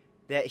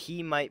that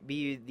he might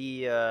be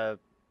the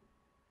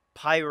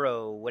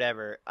pyro,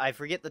 whatever. I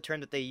forget the term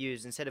that they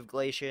use. Instead of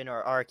Glacian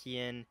or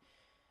Archean,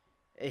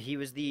 he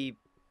was the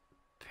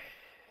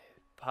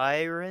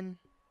Pyron?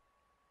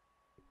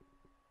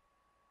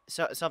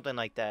 Something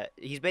like that.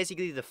 He's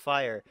basically the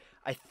fire.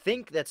 I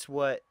think that's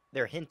what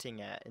they're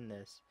hinting at in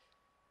this.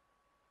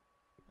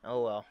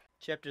 Oh well.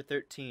 Chapter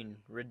 13,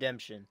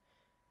 Redemption.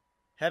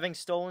 Having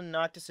stolen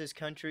Noctis's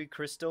country,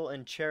 crystal,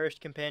 and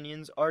cherished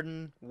companions,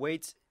 Arden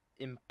waits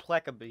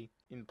implacably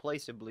in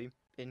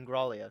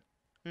Gralia.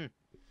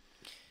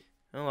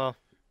 Oh well.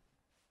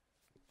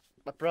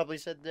 I probably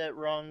said that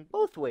wrong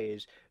both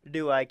ways.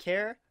 Do I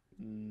care?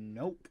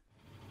 Nope.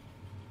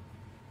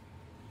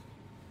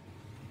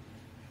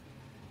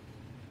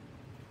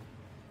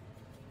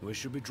 We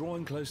should be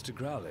drawing close to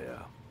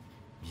Gralia.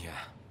 Yeah.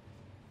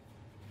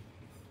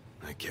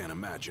 I can't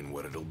imagine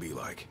what it'll be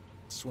like.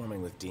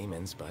 Swarming with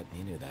demons, but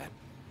you knew that.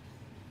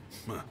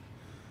 Huh.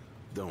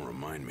 Don't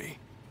remind me.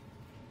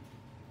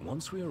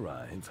 Once we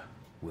arrive,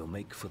 we'll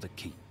make for the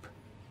keep.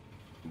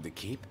 The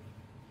keep?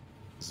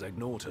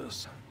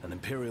 Zagnortus, an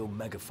Imperial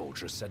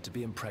megafortress said to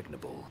be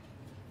impregnable.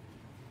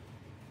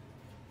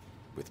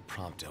 With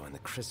Prompto and the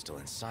crystal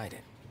inside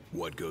it.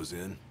 What goes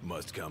in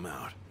must come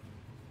out.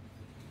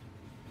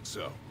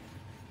 So,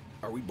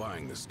 are we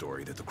buying the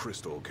story that the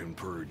crystal can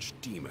purge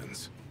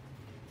demons?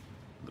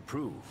 The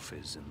proof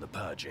is in the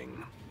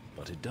purging,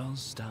 but it does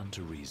stand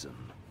to reason.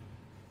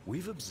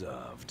 We've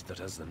observed that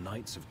as the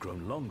nights have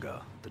grown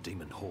longer, the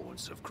demon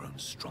hordes have grown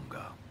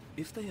stronger.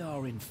 If they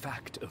are in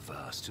fact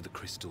averse to the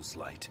crystal's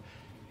light,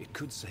 it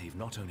could save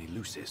not only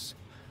Lucis,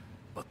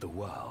 but the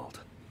world.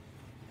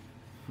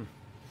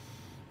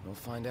 We'll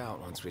find out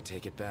once we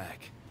take it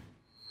back.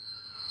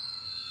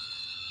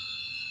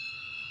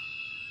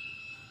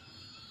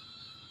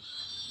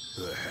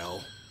 The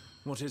hell?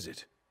 What is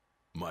it?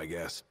 My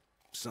guess,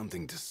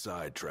 something to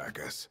sidetrack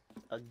us.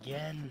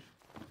 Again.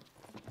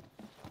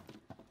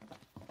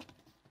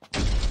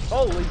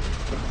 Holy!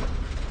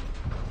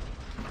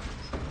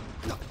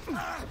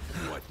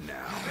 What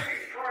now?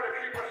 He's trying to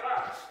keep us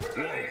out. With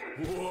the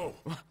demons. Whoa!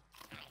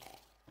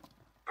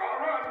 Gotta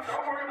run.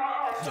 Don't worry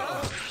about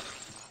us.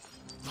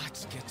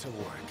 Let's get to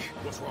work.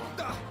 What's wrong?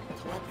 The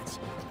weapons.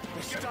 They're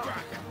Get stuck.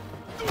 back!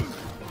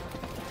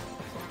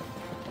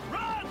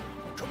 Run!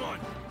 Come on,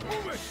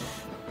 move it!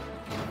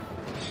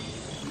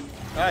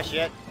 Ah,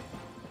 shit.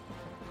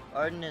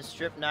 Arden has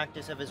stripped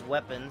Noctis of his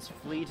weapons.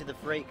 Flee to the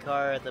freight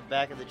car at the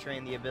back of the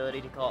train. The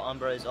ability to call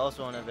Umbra is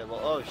also unavailable.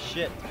 Oh,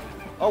 shit.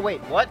 Oh,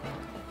 wait, what?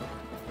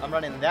 I'm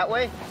running that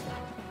way?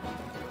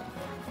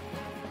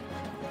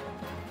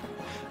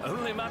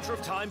 Only a matter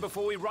of time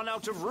before we run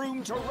out of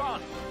room to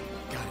run.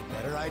 Got a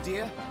better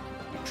idea?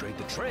 We trade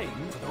the train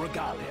for the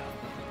regalia.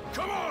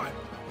 Come on!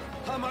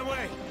 On my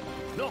way.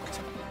 Looked.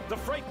 The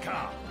freight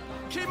car.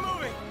 Keep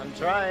moving! I'm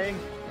trying.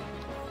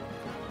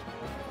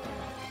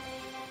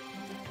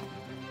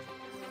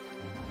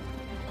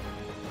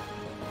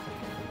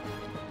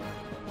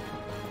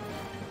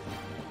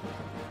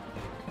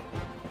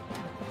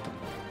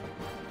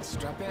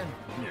 Strap in.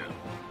 Yeah.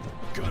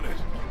 Gun it.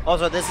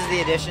 Also, this is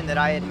the addition that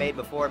I had made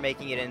before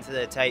making it into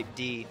the Type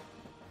D.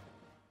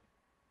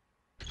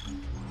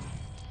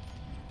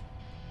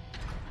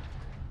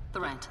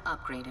 Threat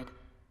upgraded.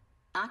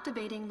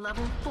 Activating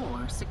level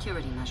 4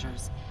 security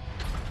measures.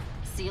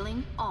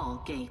 Sealing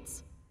all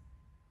gates.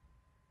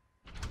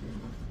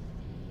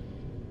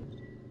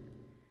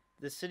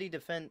 The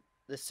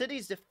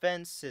city's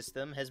defense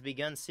system has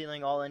begun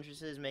sealing all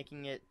entrances,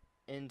 making it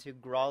into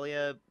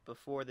Gralia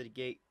before the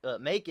gate.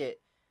 Make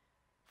it,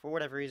 for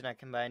whatever reason, I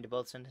combined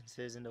both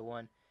sentences into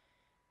one.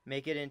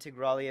 Make it into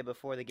Gralia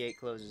before the gate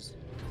closes.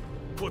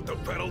 Put the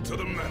pedal to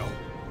the metal.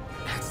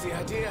 That's the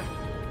idea.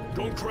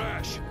 Don't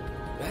crash.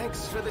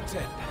 Thanks for the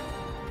tip.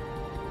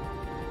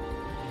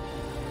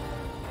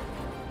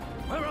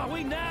 Where are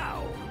we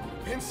now?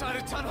 Inside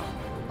a tunnel.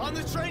 On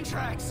the train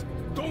tracks.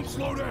 Don't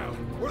slow down,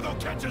 or they'll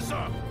catch us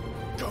up.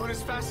 Going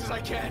as fast as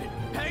I can.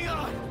 Hang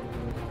on.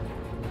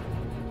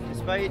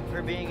 Despite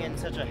her being in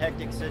such a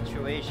hectic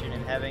situation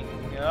and having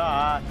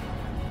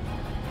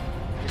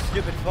this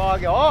stupid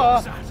fog.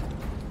 What's that?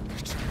 They're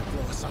trying to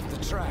blow us off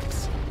the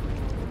tracks.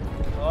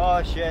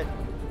 Oh shit.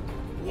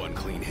 One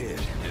clean hit,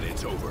 and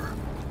it's over.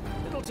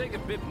 It'll take a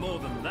bit more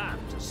than that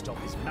to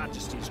stop His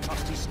Majesty's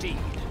trusty steed.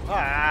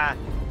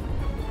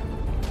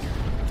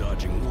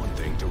 Dodging one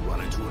thing to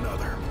run into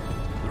another.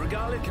 The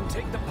regalia can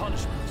take the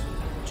punishment.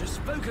 Just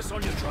focus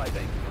on your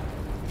driving.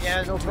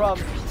 Yeah, no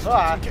problem.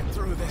 Get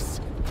through this.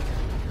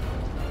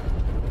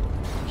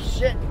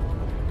 Shit.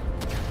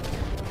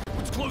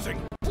 It's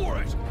closing.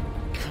 For it.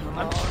 Come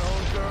on,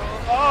 old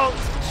girl. Oh,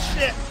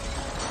 shit.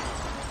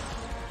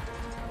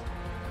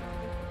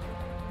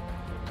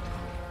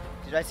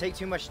 Did I take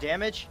too much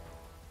damage?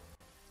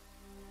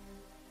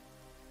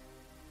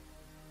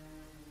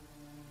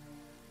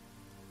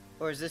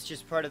 Or is this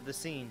just part of the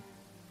scene?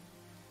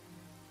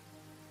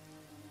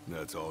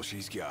 That's all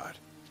she's got.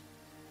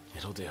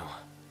 It'll do.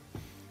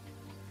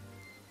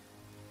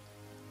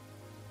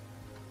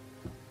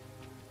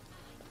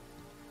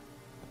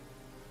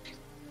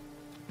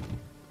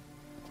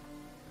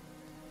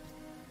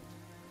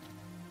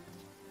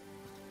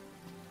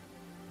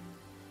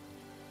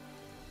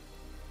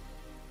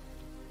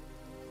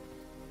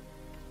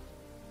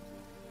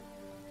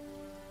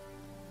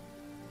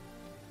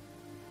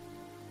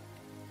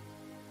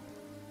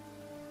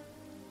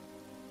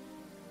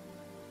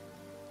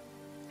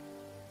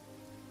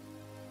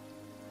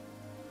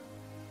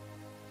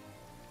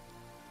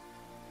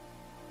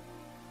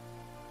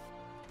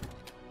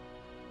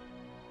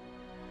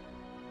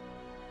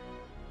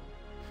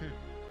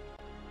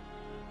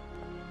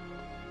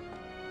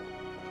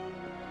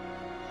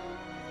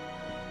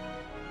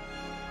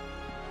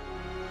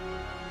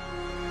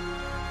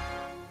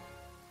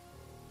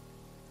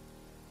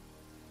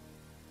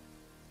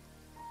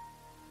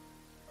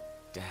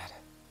 Dad.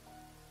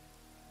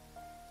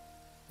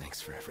 Thanks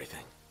for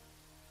everything.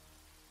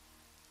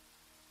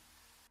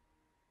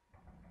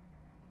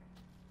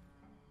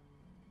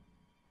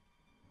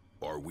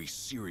 Are we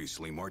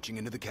seriously marching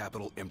into the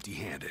capital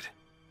empty-handed?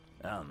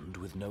 And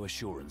with no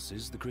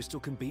assurances, the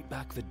crystal can beat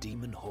back the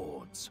demon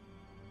hordes.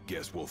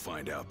 Guess we'll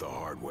find out the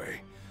hard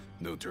way.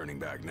 No turning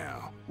back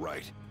now,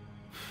 right?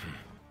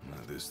 Now,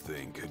 this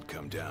thing could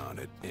come down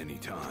at any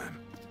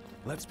time.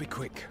 Let's be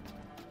quick.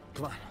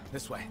 Come on,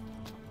 this way.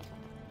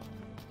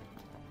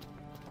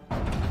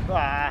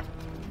 Ah.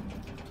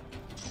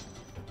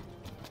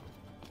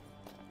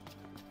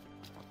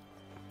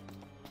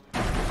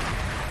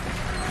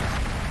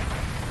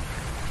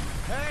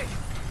 Hey!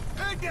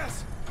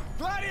 Ignis!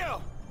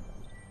 Gladio!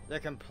 They're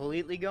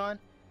completely gone?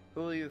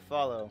 Who will you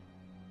follow?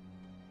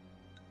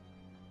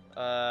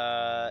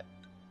 Gladio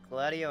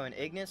and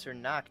Ignis or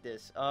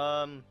Noctis?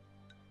 I'd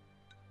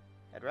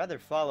rather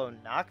follow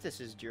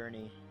Noctis's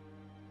journey.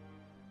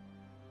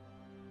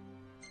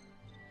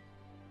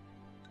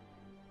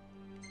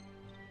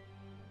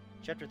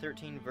 Chapter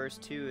 13, verse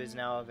 2 is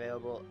now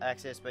available.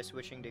 Accessed by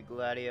switching to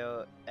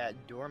Gladio at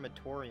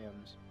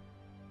dormitoriums.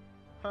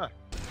 Huh.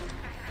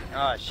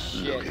 Ah,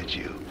 shit. Look at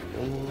you,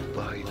 all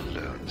by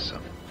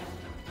lonesome.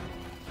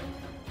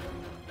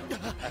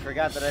 I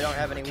forgot that I don't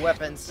have any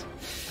weapons.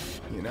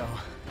 You know,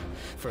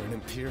 for an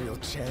Imperial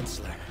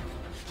Chancellor,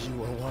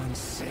 you are one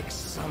sick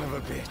son of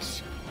a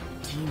bitch.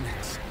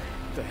 Demons,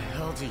 the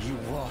hell do you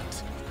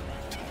want?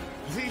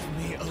 Leave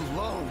me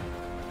alone.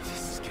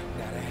 This is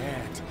getting out of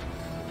hand.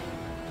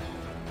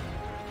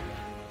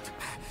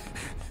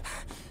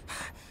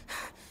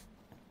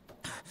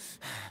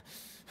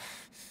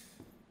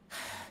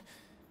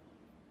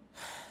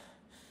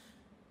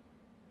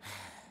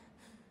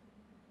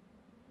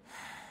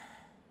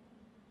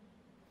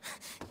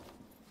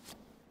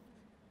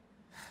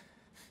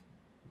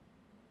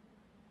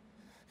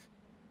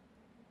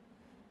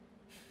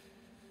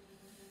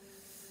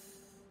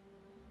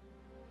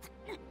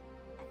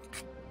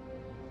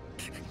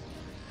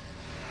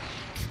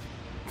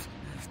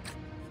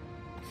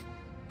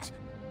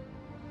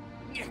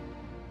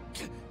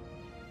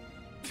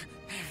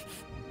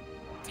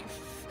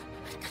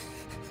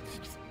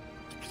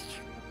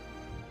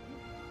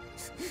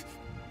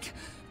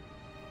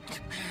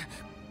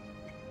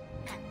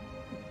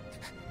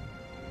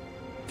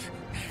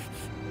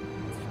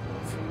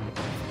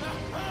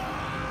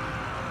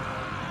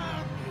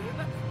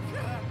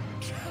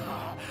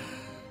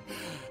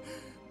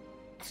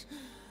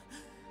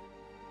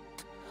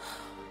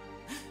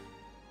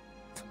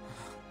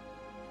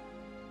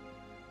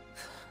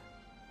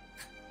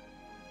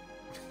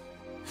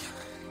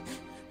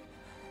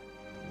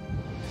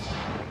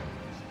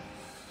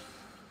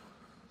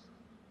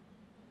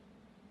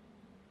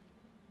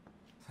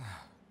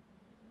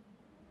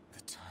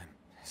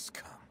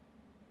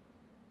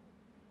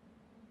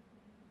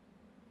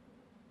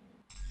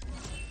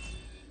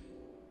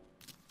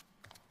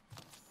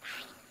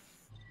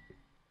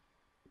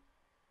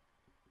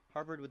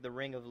 Harbored with the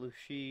Ring of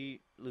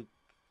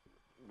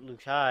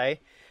Luchai,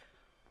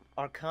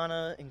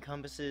 Arcana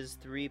encompasses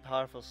 3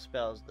 powerful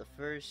spells. The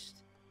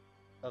first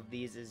of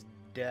these is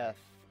Death,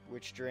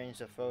 which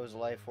drains a foe's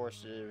life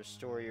force to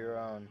restore your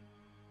own.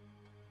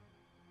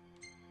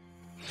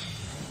 Get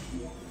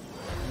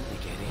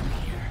in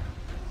here.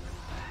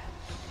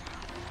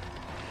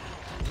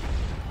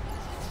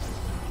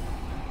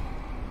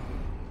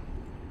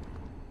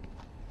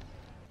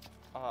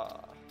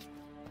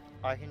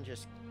 I can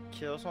just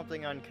kill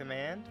something on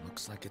command?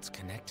 Looks like it's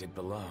connected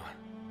below.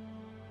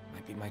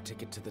 Might be my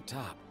ticket to the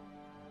top.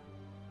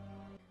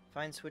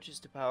 Find switches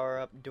to power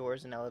up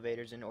doors and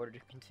elevators in order to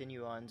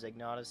continue on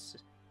Zegnatus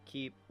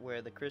Keep,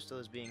 where the crystal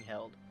is being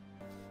held.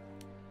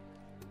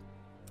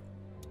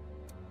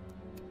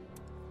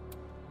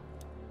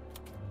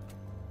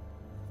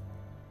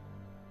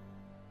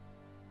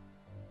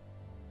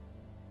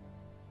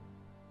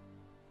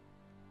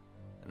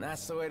 And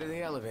that's the way to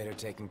the elevator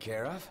taken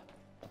care of.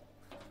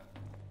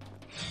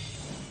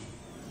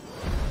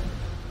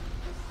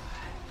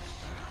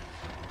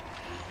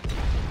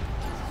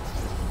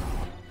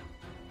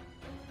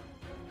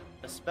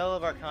 A spell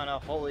of Arcana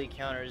wholly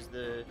counters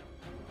the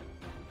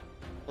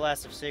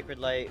blast of Sacred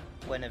Light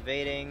when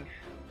evading,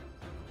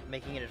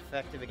 making it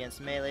effective against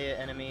melee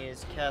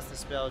enemies. Cast the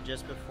spell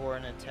just before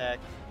an attack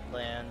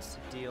lands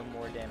to deal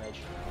more damage.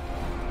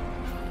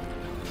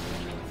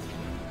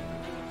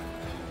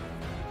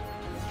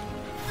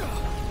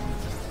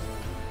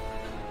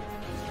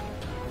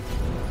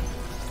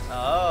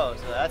 Oh,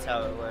 so that's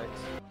how it works.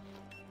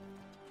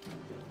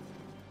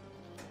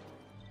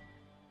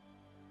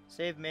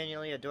 Save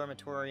manually at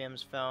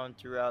dormitoriums found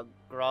throughout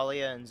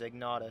Gralia and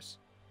Zegnatus.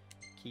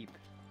 Keep.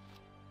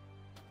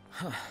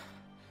 Huh.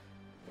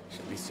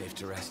 Should be safe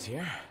to rest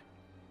here.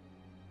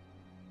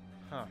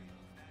 Huh.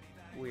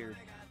 Weird.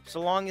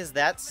 So long as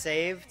that's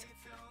saved,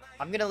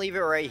 I'm gonna leave it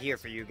right here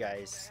for you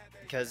guys.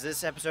 Because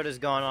this episode has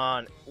gone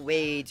on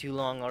way too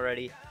long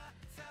already.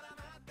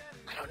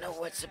 I don't know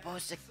what's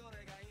supposed to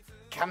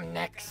come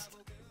next.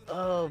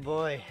 Oh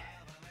boy.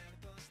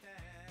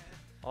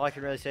 All I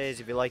can really say is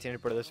if you liked any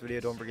part of this video,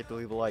 don't forget to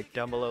leave a like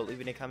down below. Leave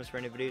any comments for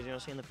any videos you want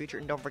to see in the future.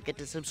 And don't forget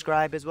to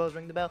subscribe as well as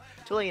ring the bell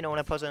to let you know when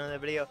I post another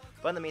video.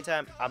 But in the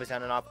meantime, I'll be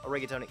signing off.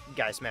 Oregatoni,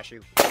 guys, smash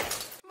you.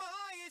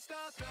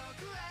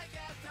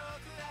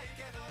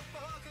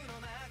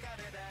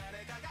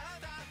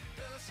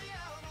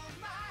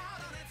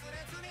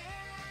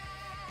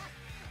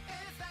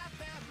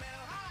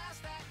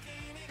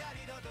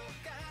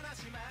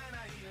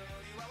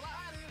 You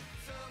alive?